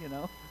dad,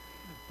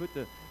 put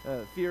the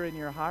fear in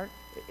your heart.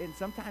 And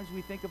sometimes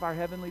we think of our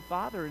Heavenly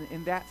Father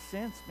in that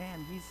sense.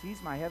 Man,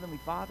 he's my Heavenly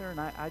Father, and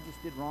I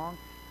just did wrong.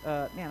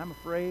 Man, I'm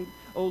afraid.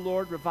 Oh,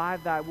 Lord,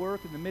 revive thy work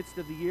in the midst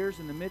of the years.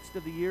 In the midst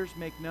of the years,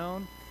 make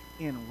known.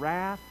 In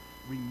wrath,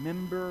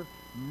 remember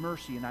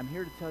mercy. And I'm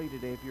here to tell you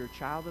today, if you're a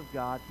child of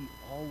God, he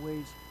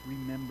always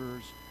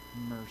remembers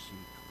mercy.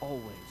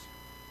 Always.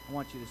 I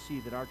want you to see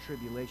that our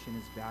tribulation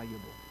is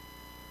valuable.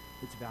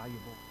 It's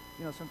valuable.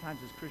 Sometimes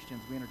as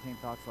Christians, we entertain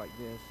thoughts like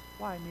this.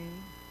 Why me?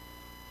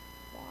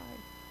 Why?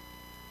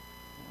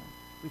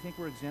 We think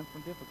we're exempt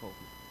from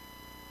difficulty.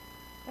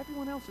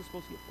 Everyone else is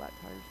supposed to get flat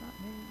tires, not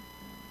me.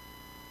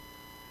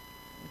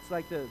 It's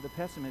like the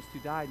pessimist who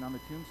died, and on the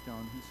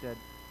tombstone, he said,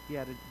 he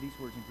had these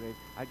words engraved,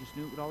 I just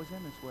knew it would always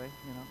end this way,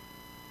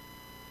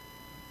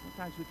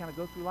 Sometimes we kind of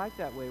go through life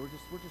that way. We're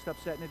just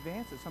upset in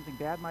advance that something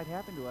bad might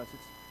happen to us.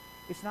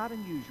 It's not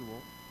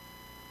unusual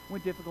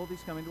when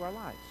difficulties come into our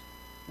lives.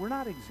 We're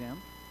not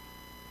exempt.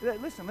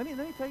 Listen, let me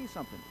tell you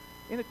something.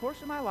 In the course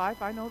of my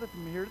life, I know that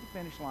from here to the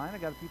finish line, I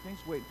got a few things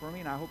waiting for me,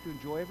 and I hope to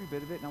enjoy every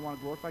bit of it, and I want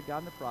to glorify God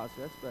in the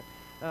process. But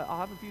I'll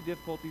have a few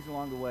difficulties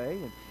along the way,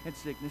 and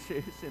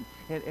sicknesses,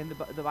 and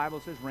the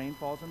Bible says rain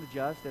falls on the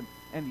just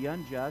and the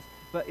unjust.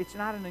 But it's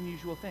not an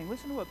unusual thing.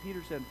 Listen to what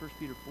Peter said in 1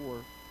 Peter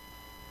 4.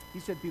 He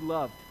said,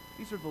 Beloved,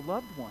 these are the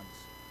loved ones.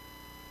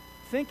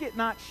 Think it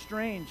not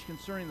strange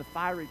concerning the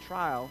fiery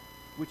trial,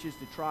 which is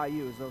to try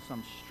you as though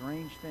some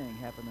strange thing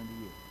happened unto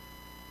you.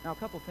 Now, a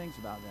couple things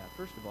about that.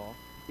 First of all,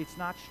 it's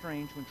not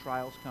strange when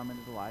trials come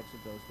into the lives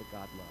of those that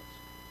God loves.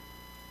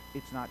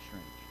 It's not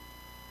strange.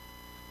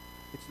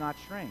 It's not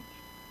strange.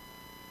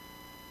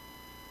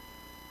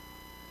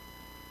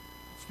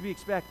 It's to be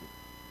expected.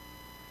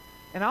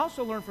 And I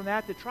also learned from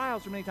that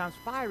trials are many times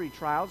fiery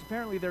trials.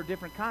 Apparently there are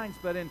different kinds,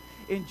 but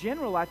in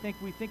general, I think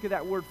we think of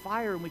that word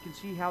fire, and we can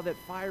see how that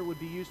fire would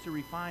be used to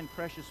refine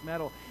precious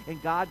metal.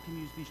 And God can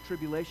use these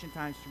tribulation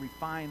times to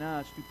refine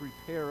us, to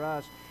prepare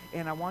us.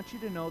 And I want you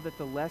to know that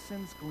the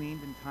lessons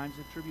gleaned in times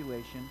of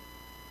tribulation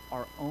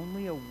are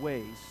only a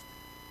waste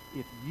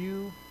if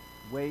you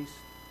waste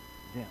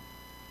them.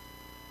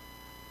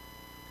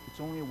 It's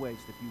only a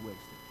waste if you waste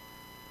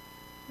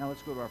it. Now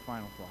let's go to our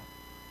final thought.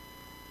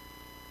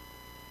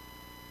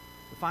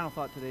 The final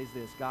thought today is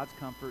this. God's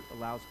comfort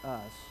allows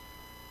us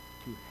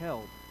to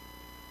help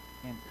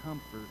and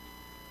comfort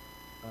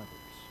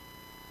others.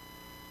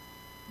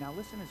 Now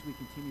listen as we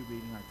continue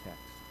reading our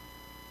text.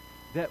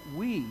 That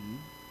we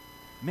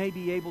may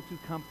be able to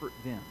comfort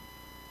them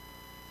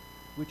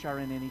which are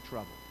in any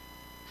trouble.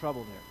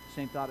 Trouble there.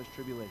 Same thought as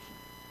tribulation.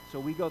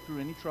 So we go through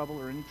any trouble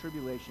or any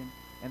tribulation,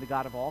 and the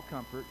God of all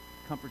comfort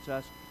comforts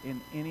us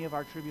in any of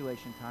our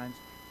tribulation times.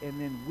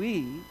 And then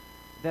we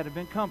that have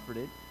been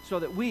comforted, so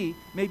that we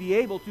may be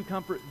able to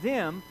comfort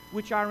them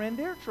which are in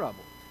their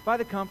trouble, by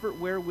the comfort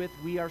wherewith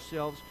we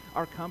ourselves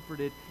are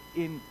comforted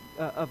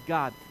of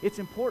God. It's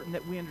important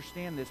that we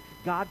understand this.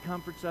 God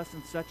comforts us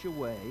in such a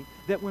way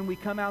that when we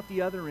come out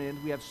the other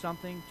end, we have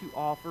something to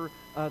offer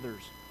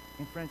others.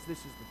 And friends, this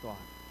is the thought.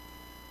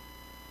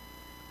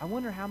 I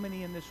wonder how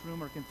many in this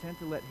room are content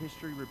to let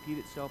history repeat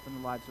itself in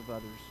the lives of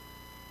others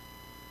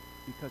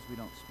because we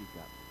don't speak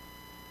up.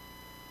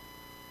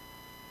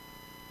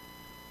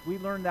 We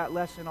learned that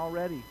lesson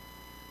already.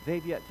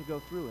 They've yet to go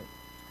through it.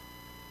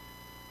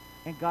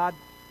 And God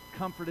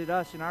comforted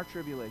us in our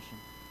tribulation.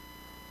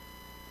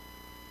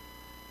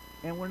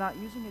 And we're not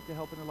using it to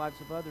help in the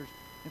lives of others.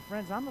 And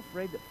friends, I'm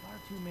afraid that far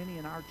too many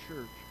in our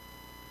church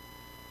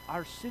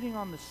are sitting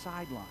on the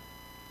sideline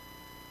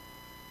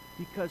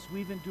because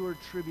we've endured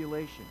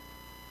tribulation.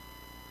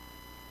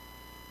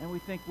 And we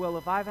think, well,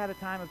 if I've had a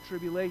time of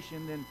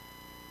tribulation, then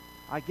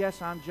I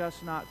guess I'm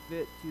just not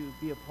fit to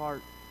be a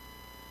part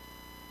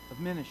of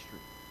ministry.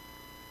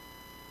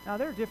 Now,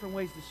 there are different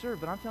ways to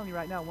serve, but I'm telling you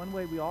right now, one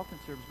way we all can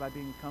serve is by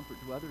being a comfort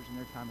to others in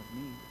their time of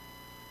need.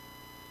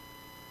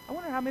 I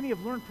wonder how many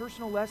have learned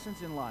personal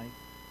lessons in life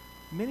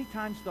many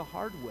times the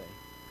hard way.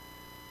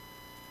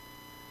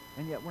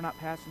 And yet we're not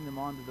passing them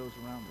on to those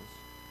around us.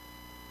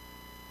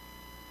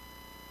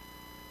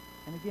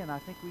 And again, I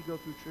think we go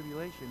through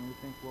tribulation and we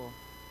think, well,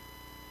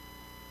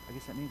 I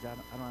guess that means I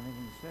don't have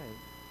anything to say.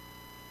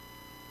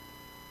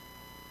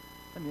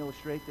 Let me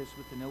illustrate this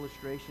with an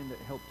illustration that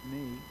helped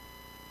me.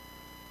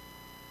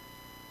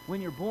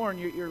 When you're born,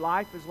 your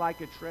life is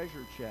like a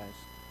treasure chest.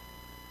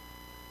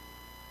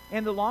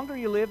 And the longer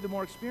you live, the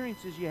more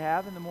experiences you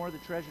have, and the more the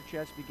treasure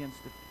chest begins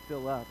to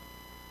fill up.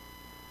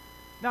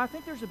 Now, I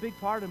think there's a big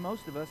part of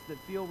most of us that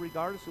feel,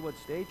 regardless of what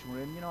stage we're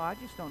in, I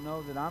just don't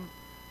know that I'm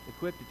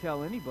equipped to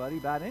tell anybody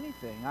about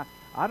anything.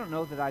 I don't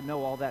know that I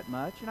know all that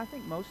much, and I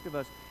think most of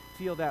us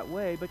feel that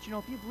way. But, if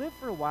you've lived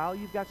for a while,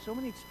 you've got so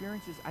many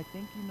experiences, I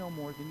think you know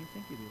more than you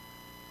think you do.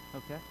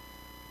 Okay?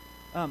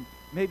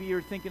 Maybe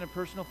you're thinking of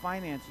personal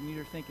finance, and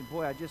you're thinking,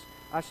 boy,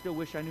 I still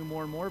wish I knew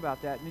more and more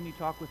about that. And then you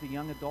talk with a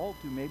young adult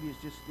who maybe is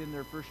just in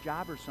their first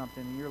job or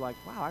something, and you're like,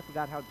 wow, I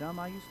forgot how dumb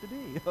I used to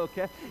be.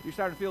 Okay? You're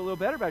starting to feel a little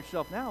better about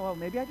yourself now. Well,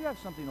 maybe I do have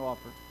something to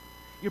offer.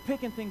 You're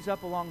picking things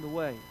up along the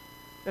way.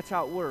 That's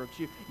how it works.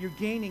 You're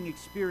gaining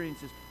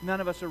experiences.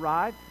 None of us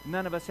arrive.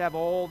 None of us have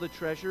all the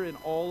treasure in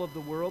all of the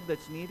world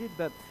that's needed,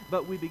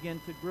 but we begin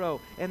to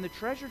grow. And the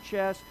treasure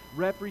chest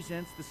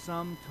represents the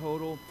sum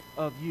total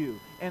of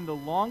you. And the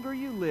longer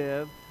you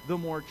live, the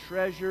more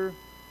treasure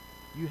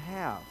you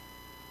have.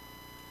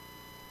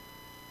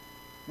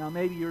 Now,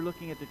 maybe you're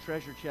looking at the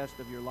treasure chest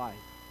of your life.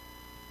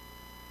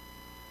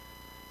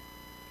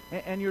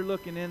 And you're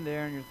looking in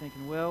there and you're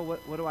thinking, well,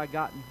 what do I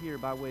got in here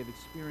by way of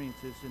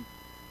experiences?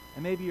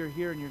 And maybe you're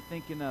here and you're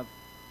thinking of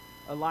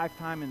a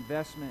lifetime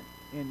investment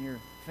in your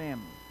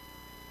family.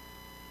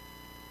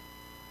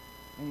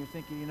 And you're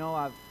thinking,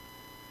 I've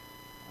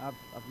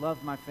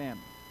loved my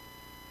family.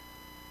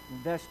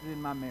 Invested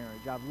in my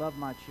marriage. I've loved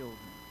my children.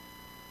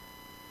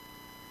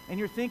 And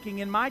you're thinking,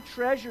 in my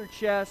treasure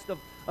chest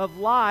of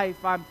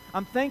life,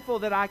 I'm thankful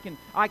that I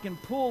can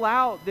pull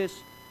out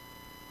this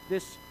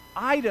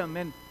item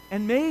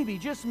and maybe,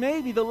 just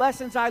maybe, the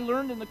lessons I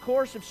learned in the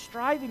course of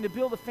striving to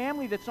build a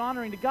family that's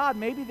honoring to God,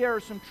 maybe there are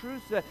some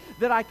truths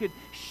that I could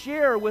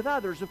share with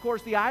others. Of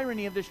course, the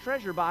irony of this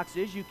treasure box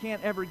is you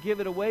can't ever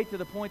give it away to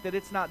the point that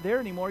it's not there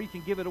anymore. You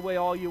can give it away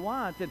all you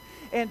want.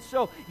 And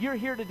so you're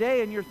here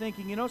today and you're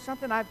thinking,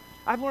 something, I've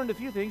learned a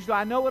few things. Do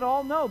I know it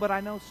all? No, but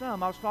I know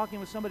some. I was talking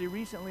with somebody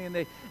recently and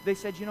they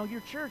said,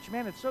 your church,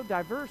 man, it's so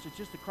diverse. It's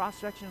just a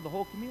cross-section of the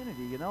whole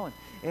community,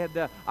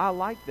 and I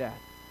like that.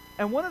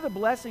 And one of the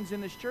blessings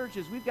in this church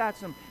is we've got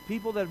some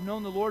people that have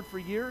known the Lord for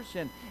years,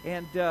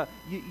 and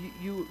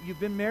you've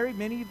been married,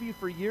 many of you,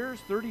 for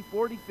years, 30,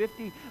 40,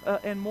 50,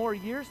 and more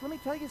years. Let me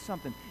tell you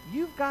something.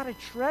 You've got a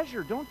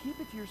treasure. Don't keep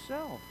it to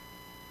yourself.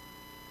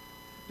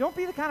 Don't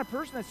be the kind of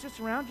person that sits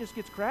around, just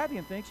gets crabby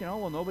and thinks,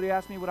 well, nobody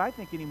asks me what I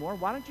think anymore.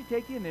 Why don't you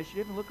take the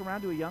initiative and look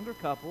around to a younger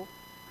couple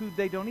who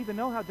they don't even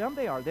know how dumb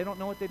they are. They don't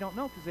know what they don't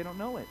know because they don't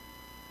know it.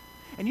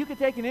 And you could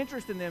take an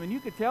interest in them, and you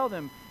could tell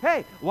them,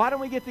 hey, why don't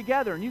we get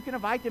together? And you can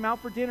invite them out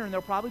for dinner, and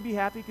they'll probably be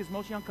happy because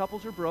most young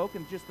couples are broke,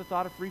 and just the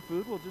thought of free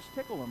food will just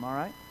tickle them, all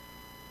right?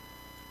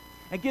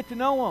 And get to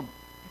know them,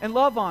 and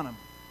love on them,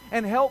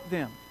 and help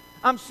them.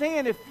 I'm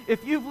saying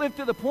if you've lived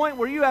to the point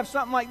where you have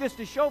something like this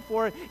to show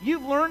for it,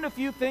 you've learned a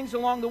few things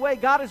along the way.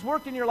 God has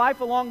worked in your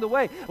life along the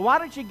way. Why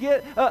don't you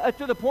get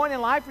to the point in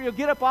life where you'll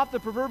get up off the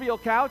proverbial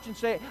couch and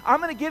say,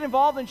 I'm going to get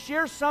involved and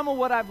share some of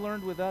what I've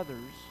learned with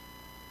others.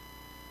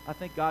 I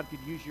think God could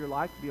use your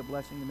life to be a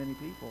blessing to many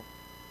people.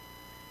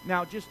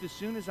 Now, just as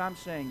soon as I'm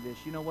saying this,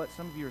 you know what?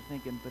 Some of you are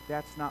thinking, but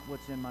that's not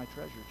what's in my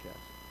treasure chest.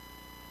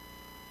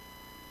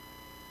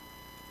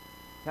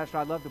 Pastor,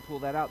 I'd love to pull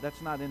that out.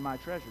 That's not in my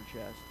treasure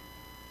chest.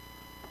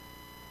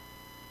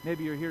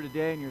 Maybe you're here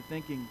today and you're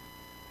thinking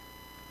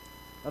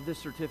of this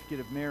certificate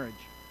of marriage.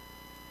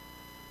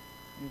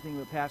 And you're thinking,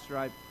 but Pastor,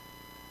 it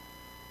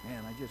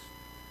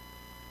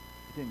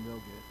didn't go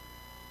good.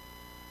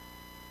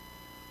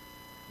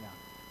 Yeah.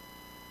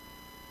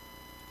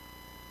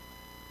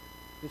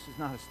 This is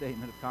not a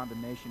statement of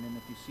condemnation, and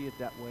if you see it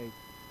that way,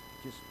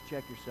 just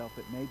check yourself.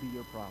 It may be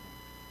your problem.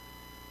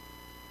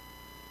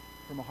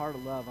 From a heart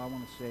of love, I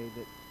want to say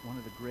that one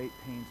of the great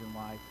pains in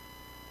life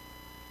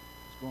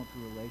is going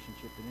through a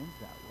relationship that ends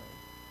that way.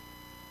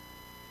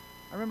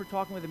 I remember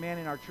talking with a man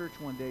in our church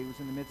one day who was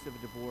in the midst of a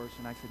divorce,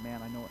 and I said,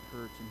 man, I know it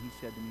hurts. And he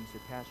said to me,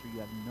 Pastor, you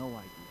have no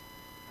idea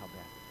how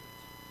bad it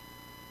hurts.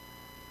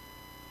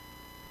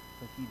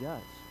 But he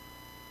does.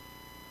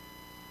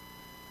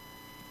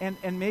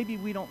 And maybe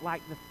we don't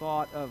like the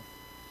thought of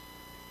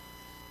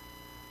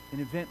an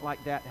event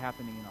like that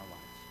happening in our lives.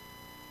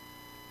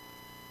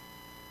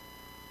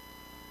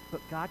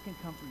 But God can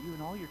comfort you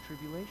in all your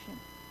tribulation.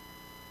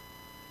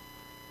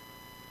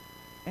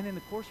 And in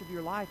the course of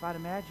your life, I'd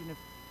imagine if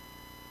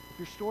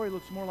your story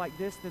looks more like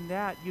this than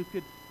that, you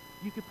could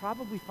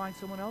probably find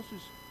someone else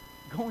who's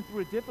going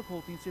through a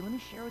difficulty and say, let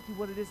me share with you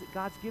what it is that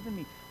God's given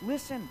me.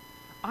 Listen,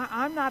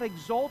 I'm not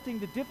exalting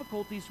the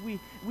difficulties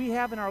we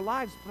have in our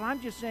lives, but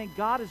I'm just saying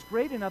God is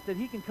great enough that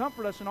He can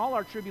comfort us in all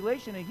our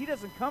tribulation, and He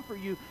doesn't comfort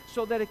you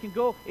so that it can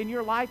go in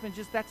your life and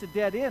just that's a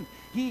dead end.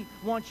 He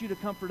wants you to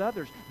comfort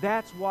others.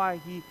 That's why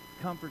He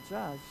comforts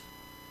us.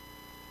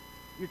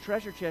 Your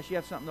treasure chest, you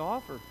have something to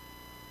offer.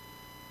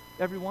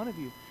 Every one of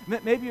you.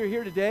 Maybe you're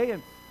here today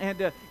and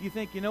you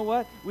think, you know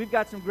what? We've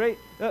got some great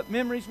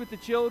memories with the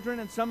children,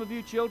 and some of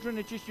you children,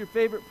 it's just your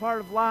favorite part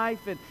of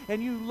life,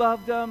 and you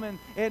loved them,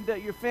 and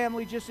your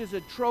family just is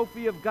a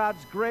trophy of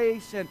God's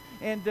grace,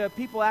 and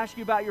people ask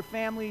you about your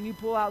family, and you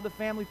pull out the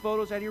family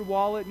photos out of your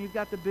wallet, and you've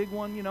got the big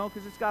one, you know,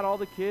 because it's got all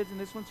the kids, and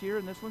this one's here,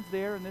 and this one's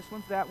there, and this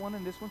one's that one,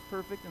 and this one's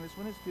perfect, and this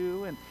one is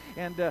too,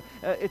 and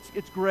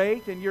it's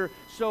great, and you're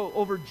so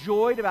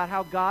overjoyed about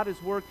how God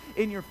has worked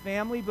in your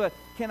family, but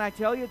can I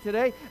tell you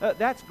today,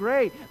 that's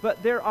great,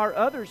 but there are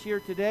others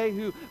here today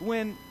who,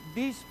 when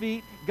these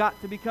feet got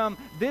to become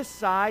this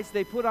size,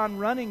 they put on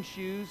running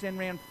shoes and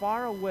ran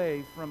far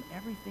away from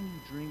everything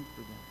you dreamed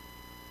for them.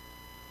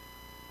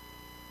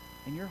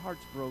 And your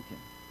heart's broken.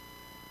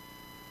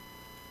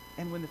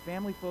 And when the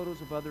family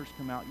photos of others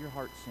come out, your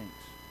heart sinks.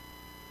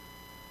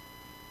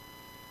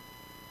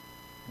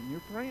 And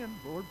you're praying,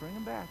 Lord, bring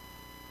them back.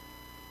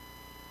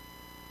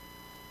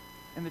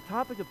 And the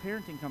topic of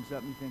parenting comes up,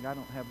 and you think, I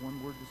don't have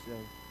one word to say.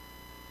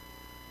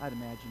 I'd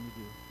imagine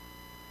you do.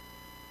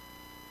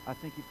 I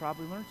think you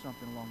probably learned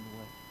something along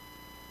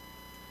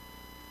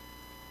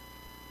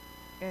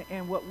the way.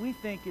 And what we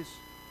think is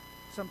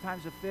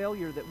sometimes a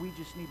failure that we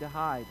just need to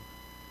hide,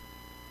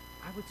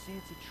 I would say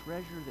it's a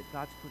treasure that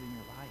God's put in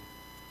your life.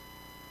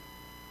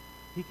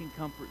 He can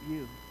comfort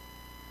you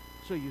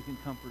so you can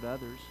comfort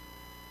others.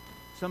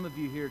 Some of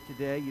you here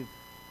today,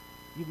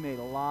 you've made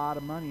a lot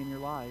of money in your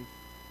life.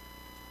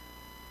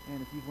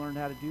 And if you've learned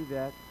how to do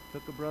that,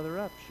 hook a brother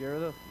up.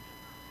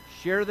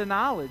 Share the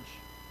knowledge.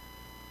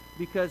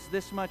 Because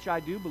this much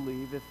I do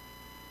believe, if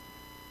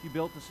you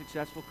built a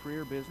successful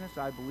career business,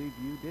 I believe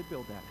you did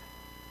build that.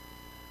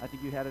 I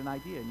think you had an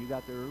idea, and you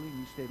got there early, and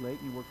you stayed late,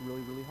 and you worked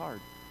really, really hard.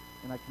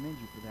 And I commend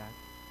you for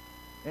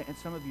that. And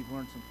some of you have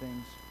learned some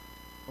things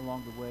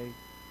along the way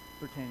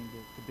pertaining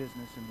to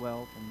business and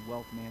wealth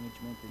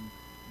management and,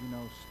 you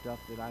know, stuff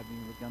that I've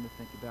even begun to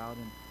think about.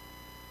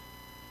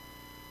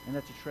 And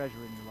that's a treasure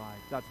in your life.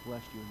 God's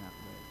blessed you in that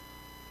way.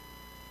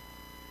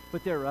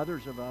 But there are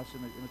others of us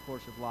in the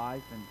course of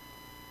life, and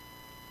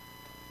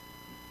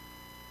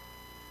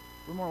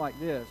we're more like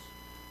this.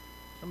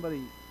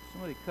 Somebody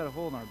cut a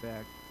hole in our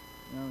back.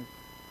 You know,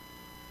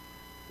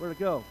 where'd it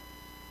go?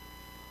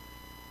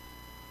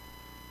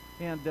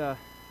 And now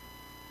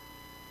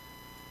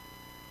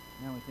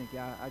we think,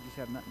 yeah, I just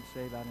have nothing to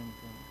say about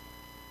anything.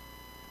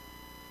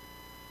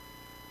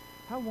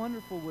 How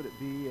wonderful would it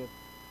be if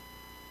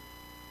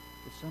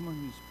someone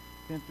who's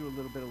been through a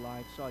little bit of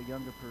life saw a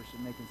younger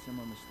person making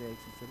similar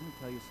mistakes and said, let me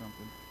tell you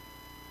something.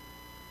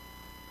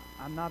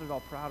 I'm not at all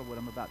proud of what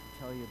I'm about to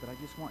tell you, but I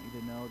just want you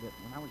to know that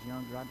when I was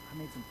younger, I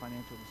made some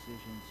financial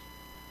decisions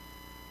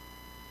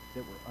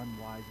that were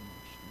unwise and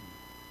extreme.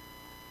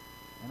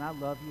 And I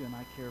love you and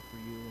I care for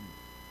you,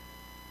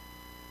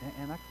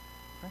 and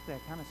frankly,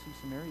 I kind of see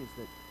some areas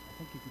that I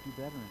think you could do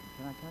better in.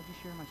 Can I just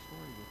share my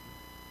story with you?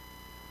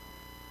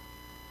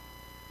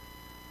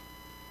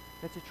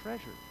 That's a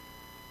treasure.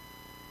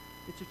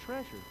 It's a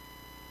treasure.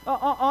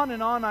 On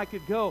and on I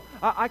could go.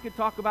 I could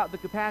talk about the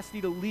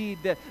capacity to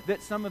lead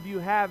that some of you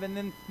have, and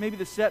then maybe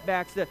the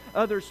setbacks that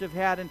others have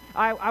had. And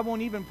I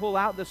won't even pull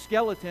out the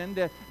skeleton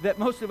that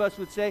most of us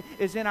would say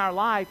is in our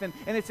life. And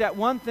it's that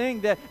one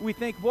thing that we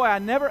think, boy, I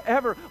never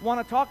ever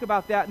want to talk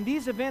about that. And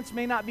these events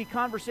may not be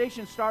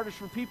conversation starters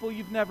for people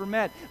you've never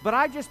met. But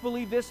I just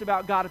believe this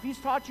about God. If He's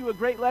taught you a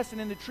great lesson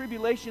in the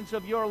tribulations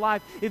of your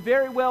life, it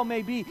very well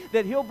may be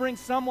that He'll bring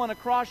someone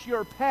across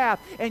your path,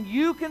 and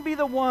you can be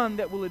the one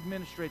that will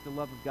administrate the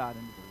love of God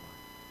into their life.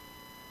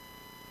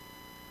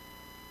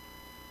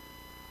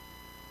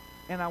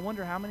 And I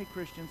wonder how many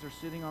Christians are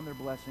sitting on their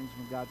blessings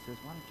when God says,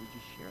 why don't you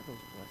just share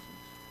those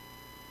blessings?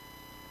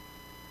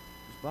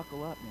 Just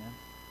buckle up, man.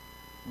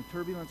 When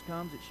turbulence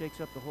comes, it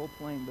shakes up the whole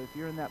plane. But if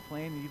you're in that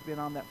plane and you've been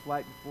on that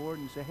flight before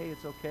and you say, hey,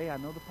 it's okay, I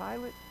know the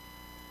pilot,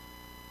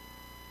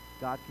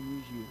 God can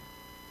use you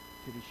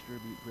to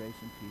distribute grace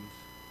and peace.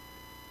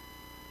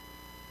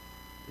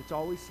 It's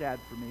always sad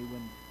for me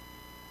when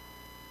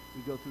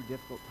we go through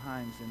difficult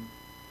times, and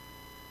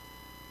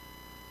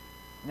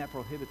that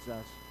prohibits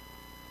us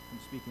from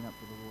speaking up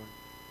for the Lord.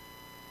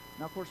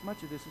 Now, of course,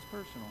 much of this is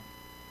personal.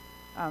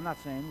 I'm not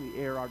saying we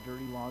air our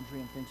dirty laundry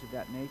and things of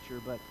that nature,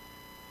 but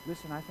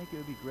listen, I think it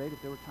would be great if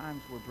there were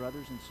times where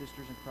brothers and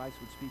sisters in Christ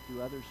would speak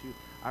to others who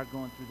are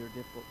going through their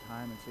difficult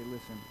time and say,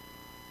 listen,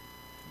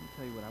 let me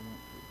tell you what I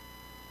went through.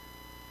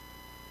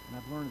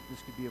 And I've learned that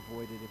this could be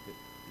avoided if it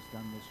is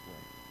done this way.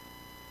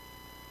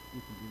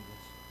 You can do this.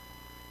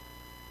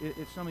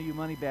 If some of you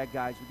money bag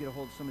guys would get a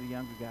hold of some of the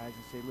younger guys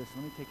and say, listen,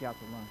 let me take you out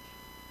to lunch.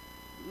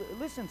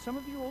 Listen, some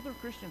of you older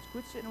Christians,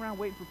 quit sitting around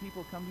waiting for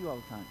people to come to you all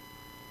the time.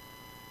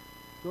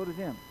 Go to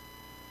them.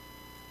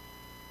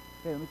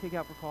 Hey, let me take you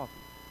out for coffee.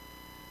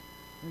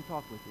 Let me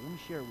talk with you. Let me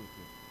share with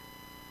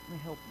you. Let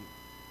me help you.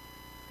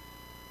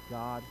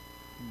 God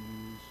can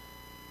use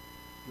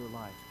your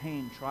life.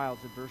 Pain, trials,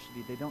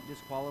 adversity, they don't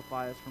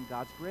disqualify us from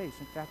God's grace.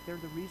 In fact, they're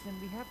the reason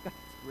we have God's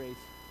grace.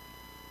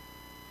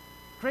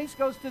 Grace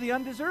goes to the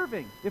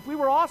undeserving. If we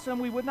were awesome,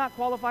 we would not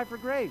qualify for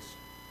grace.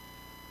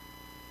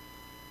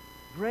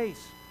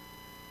 Grace.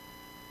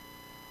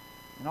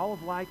 And all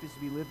of life is to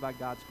be lived by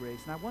God's grace.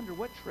 And I wonder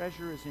what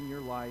treasure is in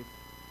your life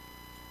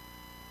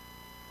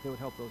that would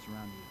help those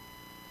around you.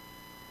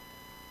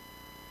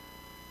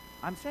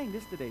 I'm saying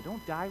this today.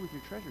 Don't die with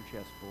your treasure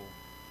chest full.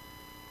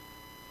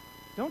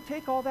 Don't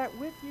take all that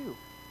with you.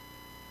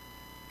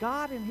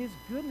 God in his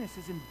goodness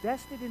is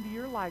invested into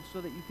your life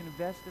so that you can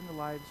invest in the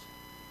lives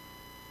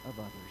of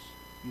others.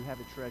 You have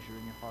a treasure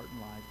in your heart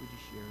and life. Would you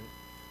share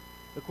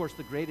it? Of course,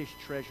 the greatest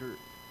treasure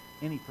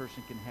any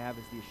person can have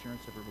is the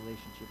assurance of a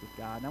relationship with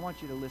God. And I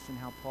want you to listen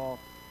how Paul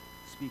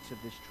speaks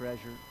of this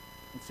treasure.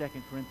 In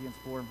 2 Corinthians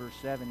 4 and verse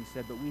 7, he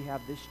said, "But we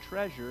have this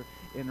treasure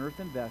in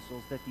earthen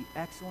vessels, that the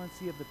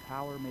excellency of the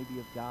power may be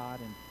of God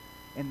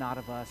and not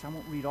of us." I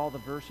won't read all the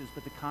verses,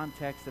 but the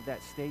context of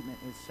that statement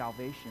is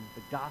salvation,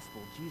 the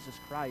gospel, Jesus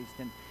Christ.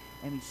 And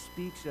he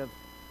speaks of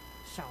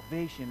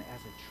salvation as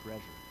a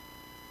treasure.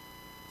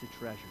 It's a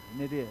treasure,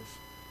 and it is.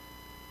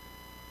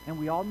 And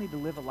we all need to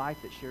live a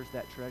life that shares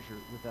that treasure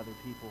with other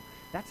people.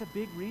 That's a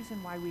big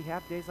reason why we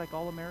have days like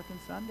All-American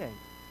Sunday.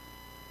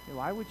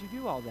 Why would you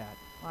do all that?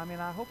 Well, I mean,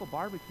 I hope a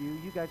barbecue,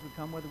 you guys would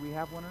come whether we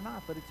have one or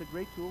not, but it's a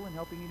great tool in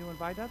helping you to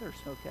invite others,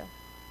 okay?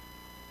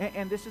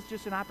 And this is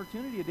just an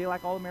opportunity, a day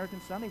like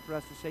All-American Sunday, for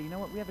us to say, you know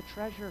what, we have a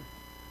treasure.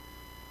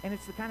 And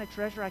it's the kind of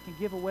treasure I can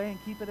give away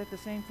and keep it at the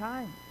same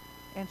time.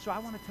 And so I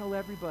want to tell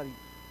everybody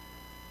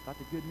about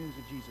the good news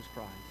of Jesus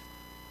Christ.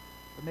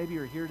 But maybe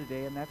you're here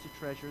today, and that's a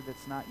treasure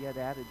that's not yet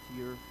added to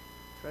your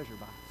treasure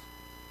box.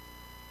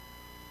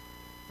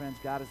 Friends,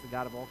 God is the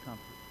God of all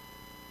comfort.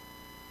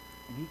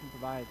 And he can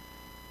provide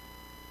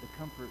the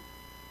comfort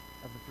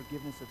of the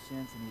forgiveness of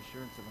sins and the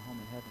assurance of a home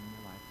in heaven in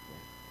your life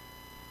today.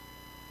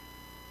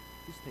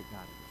 Just take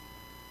God at his word.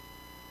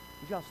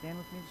 Would you all stand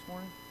with me this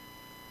morning?